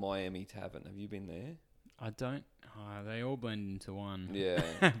the Miami Tavern. Have you been there? I don't. They all blend into one. Yeah.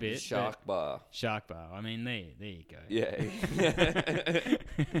 A bit. Shark Bar. Shark Bar. I mean, there you go. Yeah.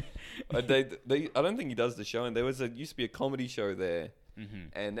 I don't think he does the show. And there used to be a comedy show there. Mm-hmm.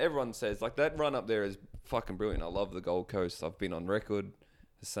 And everyone says, like, that run up there is fucking brilliant. I love the Gold Coast. I've been on record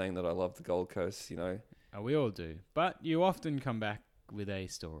as saying that I love the Gold Coast, We all do. But you often come back with a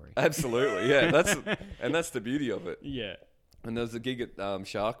story. Absolutely, yeah. That's the beauty of it. Yeah. And there was a gig at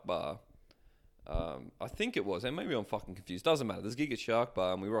Shark Bar. I think it was, and maybe I'm fucking confused. Doesn't matter. There's a gig at Shark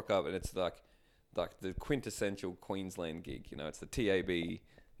Bar, and we rock up, and it's like the quintessential Queensland gig. It's the TAB.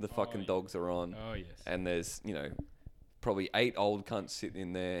 The fucking dogs are on. Oh, yes. And there's probably 8 old cunts sitting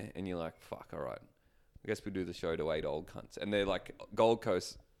in there, and you're like, fuck, all right. I guess we do the show to 8 old cunts, and they're like Gold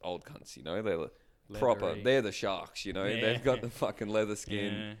Coast old cunts. They're proper. Leathery. They're the sharks. Yeah. They've got the fucking leather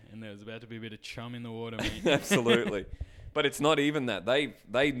skin. Yeah, and there was about to be a bit of chum in the water, mate. Absolutely, but it's not even that. They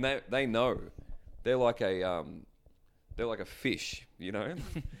know. They're like a fish.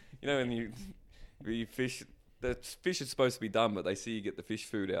 When you fish, the fish is supposed to be done, but they see you get the fish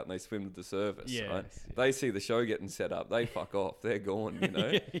food out and they swim to the surface. Yes, Right? yes. They see the show getting set up. They fuck off. They're gone.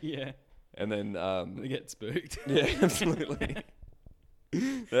 Yeah. And then They get spooked. yeah, absolutely.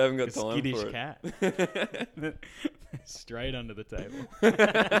 They haven't got A time skittish for it. cat. Straight under the table.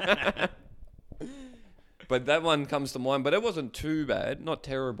 But that one comes to mind. But it wasn't too bad, not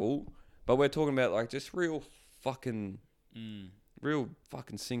terrible. But we're talking about like just real fucking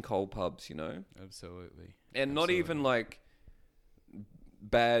sinkhole pubs, Absolutely. and not even like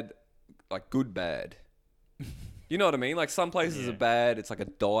bad, like good bad. You know what I mean? Like some places Yeah. are bad. It's like a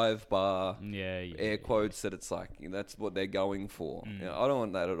dive bar. Yeah. Air quotes that it's like that's what they're going for. Mm. I don't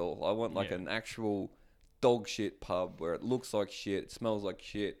want that at all. I want like Yeah. an actual dog shit pub where it looks like shit, it smells like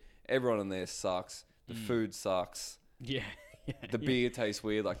shit. Everyone in there sucks. The food sucks. Yeah. The beer tastes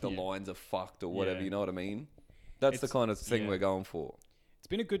weird. Like the Yeah. lines are fucked or whatever. Yeah. You know what I mean? That's the It's- kind of thing yeah. we're going for. It's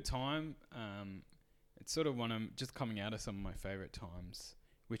been a good time. It's sort of one of just coming out of some of my favorite times,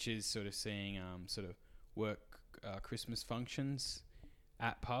 which is sort of seeing sort of work Christmas functions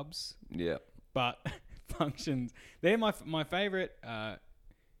at pubs. Yeah. But functions, they're my favorite.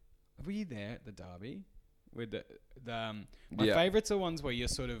 Were you there at the Derby? With my Yeah. favourites are ones where you're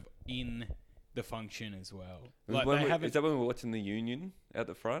sort of in the function as well. Like When they we- haven't. is that when we were watching the Union at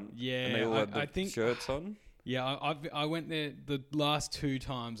the front? Yeah, And they all had the I think shirts on? Yeah, I went there the last 2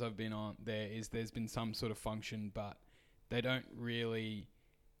 times I've been on there. There's been some sort of function, but they don't really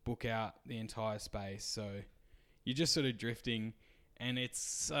book out the entire space, so you're just sort of drifting, and it's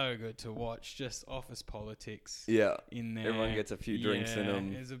so good to watch. Just office politics Yeah. in there. Everyone gets a few drinks in Yeah,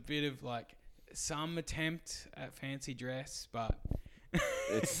 them. There's a bit of like some attempt at fancy dress, but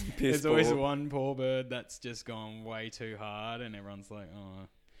It's piss there's always poor. one poor bird that's just gone way too hard, and everyone's like, oh.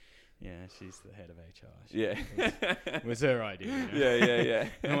 Yeah, she's the head of HR. Yeah. It was her idea. You know? Yeah.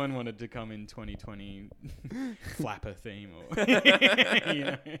 No one wanted to come in 2020 flapper theme or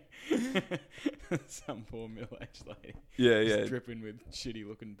some poor middle-aged lady Yeah, just yeah. dripping with shitty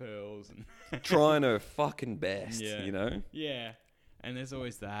looking pearls and Trying her fucking best, Yeah. you know? yeah, and there's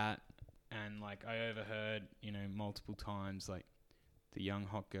always that. And like I overheard, multiple times like the young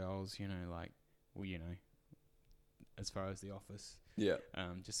hot girls, as far as the office, Yeah.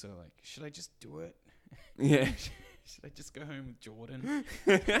 just sort of like, should I just do it? Yeah. Should I just go home with Jordan?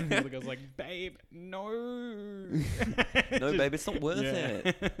 And the other guy's like, babe, no. No, babe, it's not worth Yeah.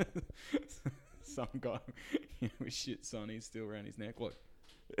 it. Some guy with shit sunnies still around his neck, like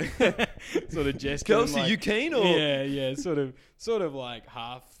sort of gesturing. Kelsey, like, you keen or? Yeah, sort of like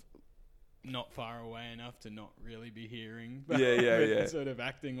half not far away enough to not really be hearing. But Yeah. Sort of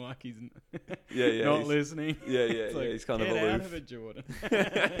acting like he's Yeah. not he's- listening. Yeah, It's like, he's kind of get out aloof. of it, Jordan.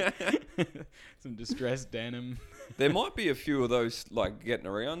 Some distressed denim. There might be a few of those, like, getting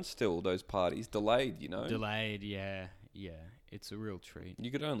around still, those parties. Delayed, you know? Delayed, yeah. It's a real treat. You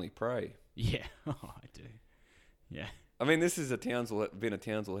could only pray. Yeah, I do. Yeah. I mean, this is been a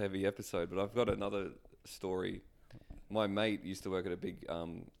Townsville-heavy episode, but I've got another story. My mate used to work at a big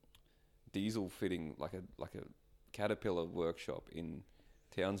diesel fitting, like a Caterpillar workshop in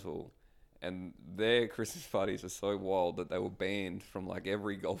Townsville, and their Christmas parties are so wild that they were banned from like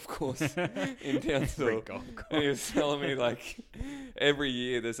every golf course in Townsville. And he was telling me like every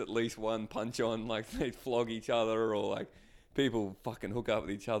year there's at least one punch on, like they flog each other, or like people fucking hook up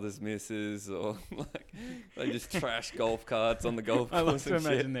with each other's misses, or like they just trash golf carts on the golf course. I like to and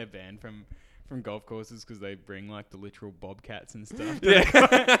shit. imagine they're banned from golf courses because they bring like the literal bobcats and stuff.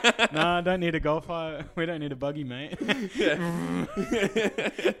 Yeah. Nah, I don't need a golf. We don't need a buggy, mate. Yeah.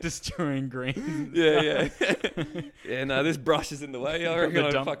 Destroying greens. Yeah. Yeah, no, this brush is in the way. I reckon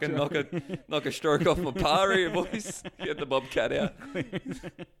I'd dump fucking truck. knock a stroke off my par here, boys. Get the bobcat out.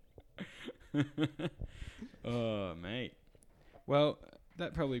 Oh, mate. Well,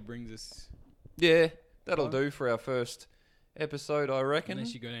 that probably brings us. Yeah, that'll do for our first episode, I reckon.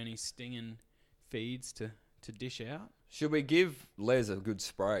 Unless you got any stinging feeds to dish out. Should we give Les a good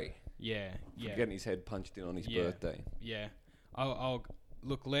spray? Yeah. For getting his head punched in on his Yeah. birthday. Yeah. I'll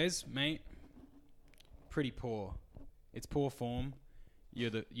look, Les, mate. Pretty poor. It's poor form. You're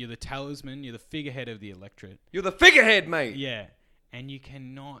the talisman. You're the figurehead of the electorate. You're the figurehead, mate. Yeah. And you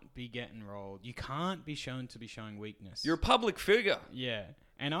cannot be getting rolled. You can't be shown to be showing weakness. You're a public figure. Yeah.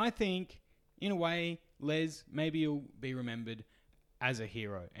 And I think, in a way, Les, maybe you'll be remembered as a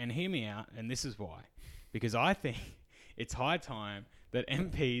hero. And hear me out, and this is why. Because I think it's high time that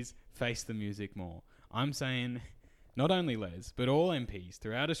MPs face the music more. I'm saying not only Les, but all MPs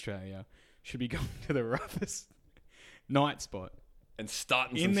throughout Australia should be going to the roughest night spot And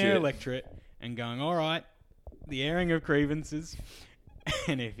starting in some their shit. electorate and going, all right, the airing of grievances.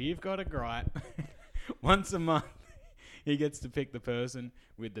 And if you've got a gripe, once a month, he gets to pick the person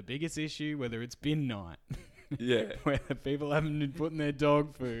with the biggest issue, whether it's bin night, Yeah. where the people haven't been putting their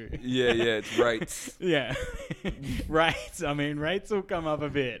dog food. Yeah, it's rates. Yeah. Rates. I mean, rates will come up a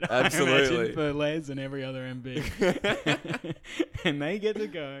bit. I Absolutely. imagine, for Les and every other MP. And they get to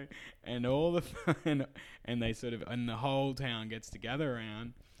go, and all the fun, and they sort of, and the whole town gets to gather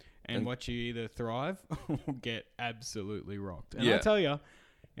around and watch you either thrive or get absolutely rocked. And Yeah. I tell you,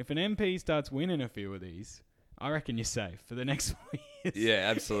 if an MP starts winning a few of these, I reckon you're safe for the next 4 years. Yeah,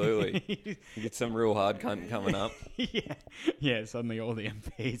 absolutely. You get some real hard cunt coming up. Yeah. Suddenly all the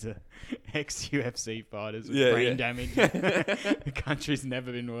MPs are ex-UFC fighters with Yeah, brain yeah. damage. The country's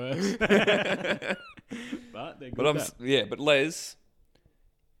never been worse. But they're good. But Les,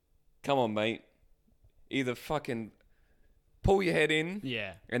 come on, mate. Either fucking pull your head in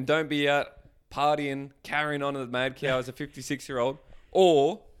Yeah. and don't be out partying, carrying on as mad cow as a 56-year-old,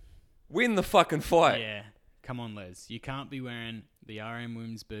 or win the fucking fight. Yeah. Come on, Les. You can't be wearing the RM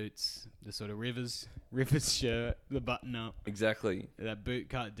Wims boots, the sort of Rivers shirt, the button up, Exactly. that boot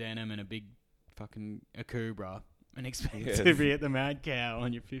cut denim, and a big fucking Akubra, and expect Yes. to be at the Mad Cow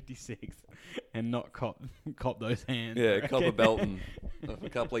on your 56th and not cop those hands. I Yeah, reckon. copper belting of a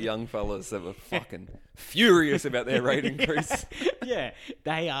couple of young fellas that were fucking furious about their rate increase. Yeah,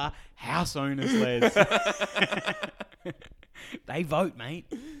 they are house owners, Les. They vote, mate.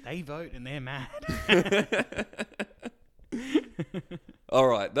 They vote and they're mad. All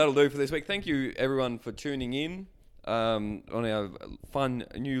right, that'll do for this week. Thank you, everyone, for tuning in on our fun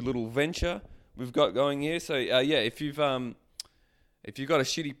new little venture we've got going here. So, if you've got a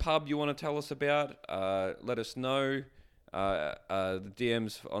shitty pub you want to tell us about, let us know. The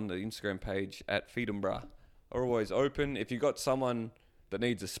DMs on the Instagram page at Feedumbra are always open. If you've got someone that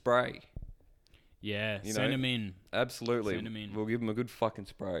needs a spray, Yeah, You send know, them in. absolutely, Send 'em in. we'll give them a good fucking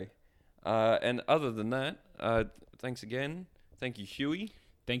spray. And other than that, thanks again. Thank you, Huey.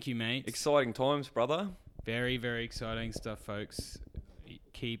 Thank you, mate. Exciting times, brother. Very, very exciting stuff, folks.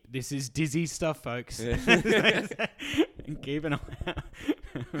 This is dizzy stuff, folks. Yeah. And keep an eye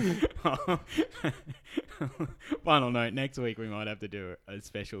out. Final note, next week we might have to do a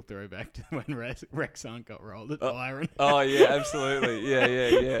special throwback to when Rex Hunt got rolled at Byron. Oh, yeah, absolutely.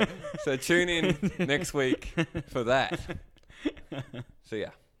 Yeah. So tune in next week for that. See ya.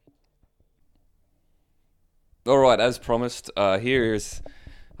 All right, as promised,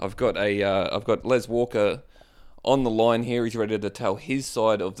 I've got Les Walker on the line here. He's ready to tell his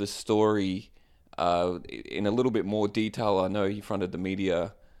side of the story in a little bit more detail. I know he fronted the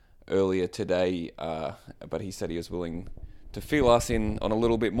media earlier today, but he said he was willing to fill us in on a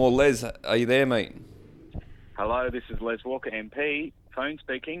little bit more. Les, are you there, mate? Hello, this is Les Walker, MP. Phone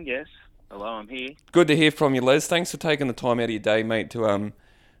speaking, yes. Hello, I'm here. Good to hear from you, Les. Thanks for taking the time out of your day, mate, to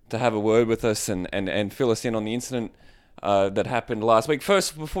have a word with us and fill us in on the incident that happened last week.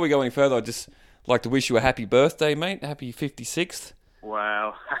 First, before we go any further, I'd just like to wish you a happy birthday, mate. Happy 56th.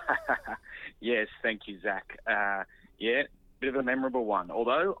 Wow. Yes, thank you, Zach. Yeah, bit of a memorable one,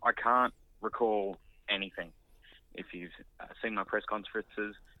 although I can't recall anything. If you've seen my press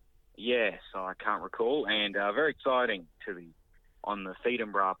conferences, Yes, I can't recall, and very exciting to be on the Feed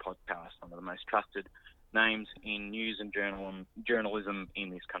and Bra podcast, one of the most trusted names in news and journalism in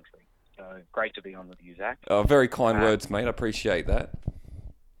this country. So great to be on with you, Zach. Oh, very kind words, mate. I appreciate that.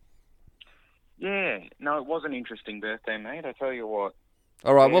 Yeah, no, it was an interesting birthday, mate. I tell you what.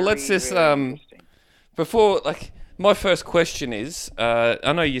 All right, well, let's Very, just very interesting. before my first question is,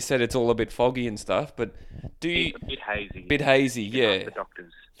 I know you said it's all a bit foggy and stuff, but do you A bit hazy. bit hazy, Bit like yeah. the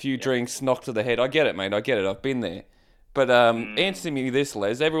doctors. Few drinks, knock to the head. I get it, mate. I get it. I've been there. But answer me this,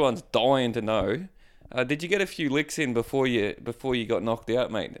 Les. Everyone's dying to know. Did you get a few licks in before you got knocked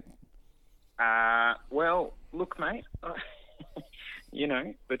out, mate? Well, look, mate. You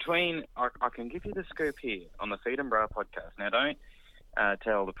know, I can give you the scoop here on the Feed and Bra podcast. Now, don't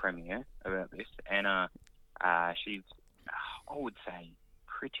tell the Premier about this. Anna, she's, I would say,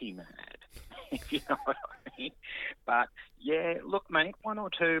 pretty mad, if you know what I mean. But yeah, look, mate, one or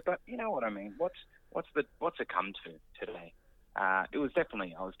two. But you know what I mean. What's it come to today? I was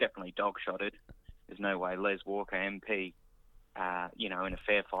definitely dog shotted. There's no way Les Walker MP, in a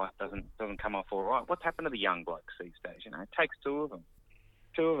fair fight doesn't come off all right. What's happened to the young blokes these days? You know, it takes two of them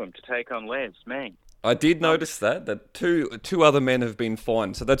to take on Les. Man, I did notice that two other men have been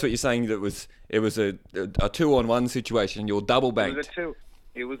fined. So that's what you're saying, that it was a 2-on-1 situation. You're double banked.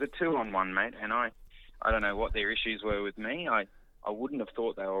 It was a 2-on-1, mate. And I don't know what their issues were with me. I wouldn't have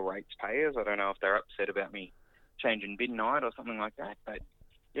thought they were rates payers. I don't know if they're upset about me changing bid night or something like that. But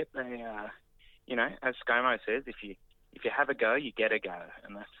yep, they as ScoMo says, if you have a go, you get a go,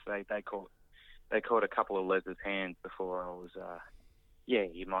 and that's they caught a couple of Les's hands before I was.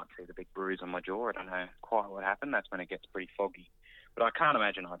 You might see the big bruise on my jaw. I don't know quite what happened. That's when it gets pretty foggy. But I can't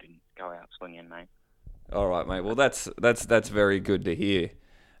imagine I didn't go out swinging, mate. All right, mate. Well, that's very good to hear.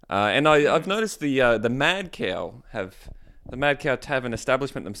 And I've noticed the Mad Cow Tavern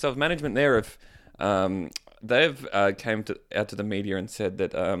establishment themselves, management there they've came out to the media and said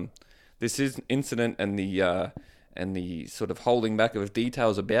that this incident and the sort of holding back of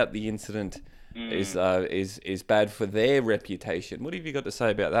details about the incident is bad for their reputation. What have you got to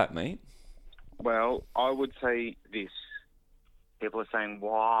say about that, mate? Well, I would say this. People are saying,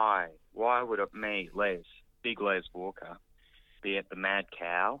 why would me, Les, big Les Walker, be at the Mad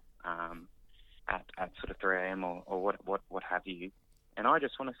Cow at sort of 3 a.m. or what have you? And I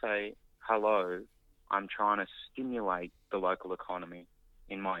just want to say, hello, I'm trying to stimulate the local economy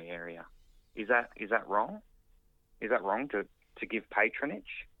in my area. Is that wrong? Is that wrong to give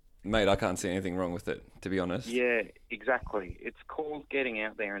patronage? Mate, I can't see anything wrong with it, to be honest. Yeah, exactly. It's called getting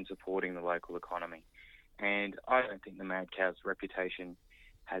out there and supporting the local economy. And I don't think the Mad Cow's reputation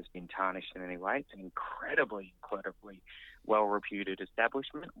has been tarnished in any way. It's an incredibly well-reputed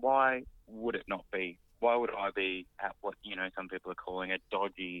establishment. Why would it not be? Why would I be at what, some people are calling a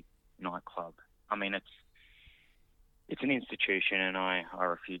dodgy nightclub? I mean, it's an institution, and I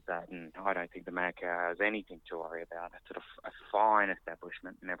refute that, and I don't think the Mad Cow has anything to worry about. It's a fine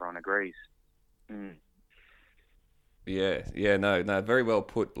establishment, and everyone agrees. Yeah, no, very well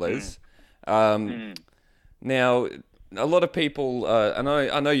put, Les. Now, a lot of people, and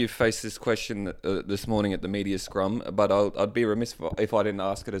I know you faced this question this morning at the media scrum, but I'd be remiss if I didn't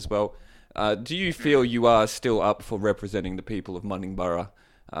ask it as well. Do you feel you are still up for representing the people of Munningborough,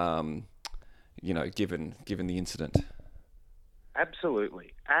 given the incident?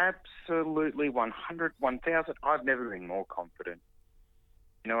 Absolutely, 100, 1,000. I've never been more confident.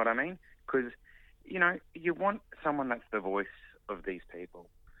 You know what I mean? Because, you want someone that's the voice of these people.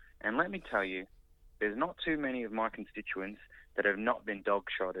 And let me tell you, there's not too many of my constituents that have not been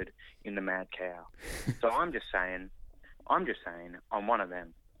dog-shotted in the Mad Cow. So I'm just saying, I'm one of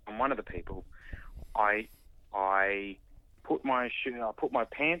them. I'm one of the people. I put my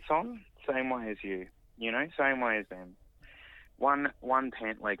pants on same way as you. Same way as them. One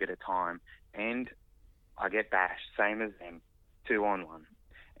pant leg at a time, and I get bashed same as them, 2-on-1,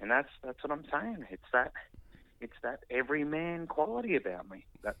 and that's what I'm saying. It's that everyman quality about me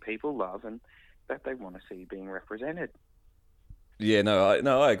that people love and that they want to see being represented. Yeah,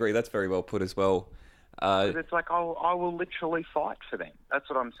 I agree. That's very well put as well. 'Cause it's like I will literally fight for them. That's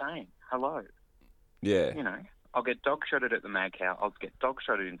what I'm saying. Hello. Yeah. I'll get dog-shotted at the Mad Cow. I'll get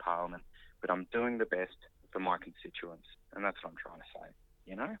dog-shotted in Parliament, but I'm doing the best for my constituents, and that's what I'm trying to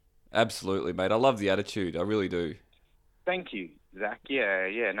say. Absolutely, mate. I love the attitude. I really do. Thank you, Zach.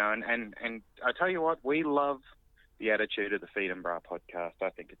 Yeah, no, and I tell you what, we love the attitude of the Feed and Bra podcast.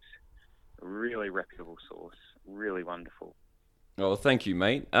 I think it's a really reputable source, really wonderful. Oh, thank you,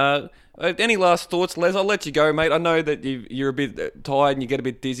 mate. Any last thoughts, Les? I'll let you go, mate. I know that you're a bit tired and you get a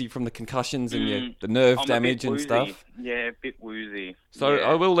bit dizzy from the concussions and the nerve I'm damage a bit and woozy. stuff. Yeah, a bit woozy. So yeah.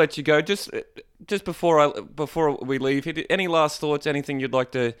 I will let you go. Just before we leave, any last thoughts? Anything you'd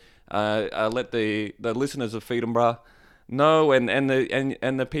like to let the listeners of Feedinburgh know, and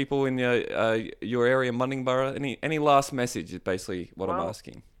the people in your area, Mundingborough? Any last message is basically what I'm Well,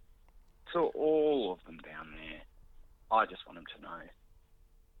 asking. To all of them down there, I just want them to know,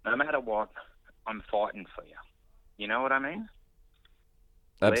 no matter what, I'm fighting for you. You know what I mean?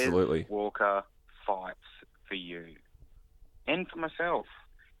 Absolutely. Les Walker fights for you and for myself.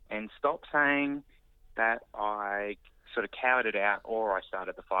 And stop saying that I sort of cowered it out or I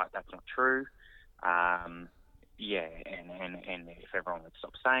started the fight. That's not true. Yeah, and if everyone would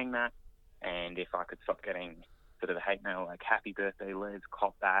stop saying that, and if I could stop getting sort of the hate mail like "Happy birthday, Les,"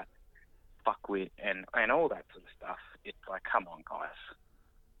 cop that, fuckwit, and all that sort of stuff. It's like, come on, guys,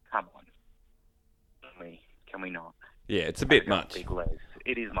 come on. Can we not? Yeah, it's a bit much. Big Les.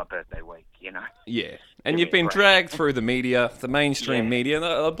 It is my birthday week, you know. Yeah, and Give you've me a been break. dragged through the media, the mainstream Yeah. media.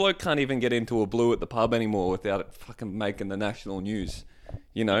 A bloke can't even get into a blue at the pub anymore without it fucking making the national news.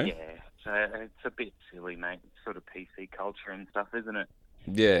 You know? Yeah, so it's a bit silly, mate. It's sort of PC culture and stuff, isn't it?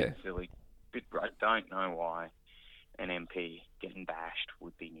 Yeah. It's silly. I don't know why an MP getting bashed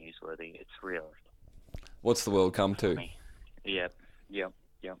would be newsworthy. It's real. What's the world come to? Yep.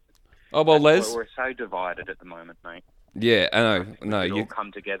 Oh well, That's Les. why we're so divided at the moment, mate. Yeah, I know. No, We could all you.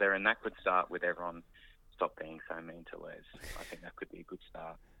 come together, and that could start with everyone stop being so mean to Les. I think that could be a good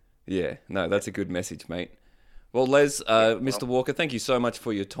start. Yeah, no, that's a good message, mate. Well, Les, Mr. Walker, thank you so much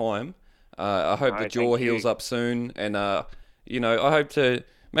for your time. I hope No, the jaw thank you. heals up soon, and I hope to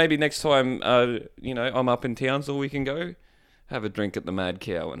maybe next time, I'm up in Townsville, we can go have a drink at the Mad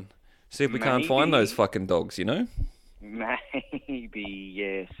Cow and see if we can't find Maybe. those fucking dogs. You know? Maybe,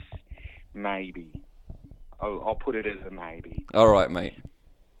 yes. Maybe. I'll put it as a maybe. All right, mate.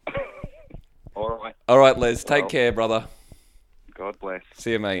 All right. All right, Les. Take Well- care, brother. God bless.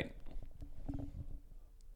 See you, mate.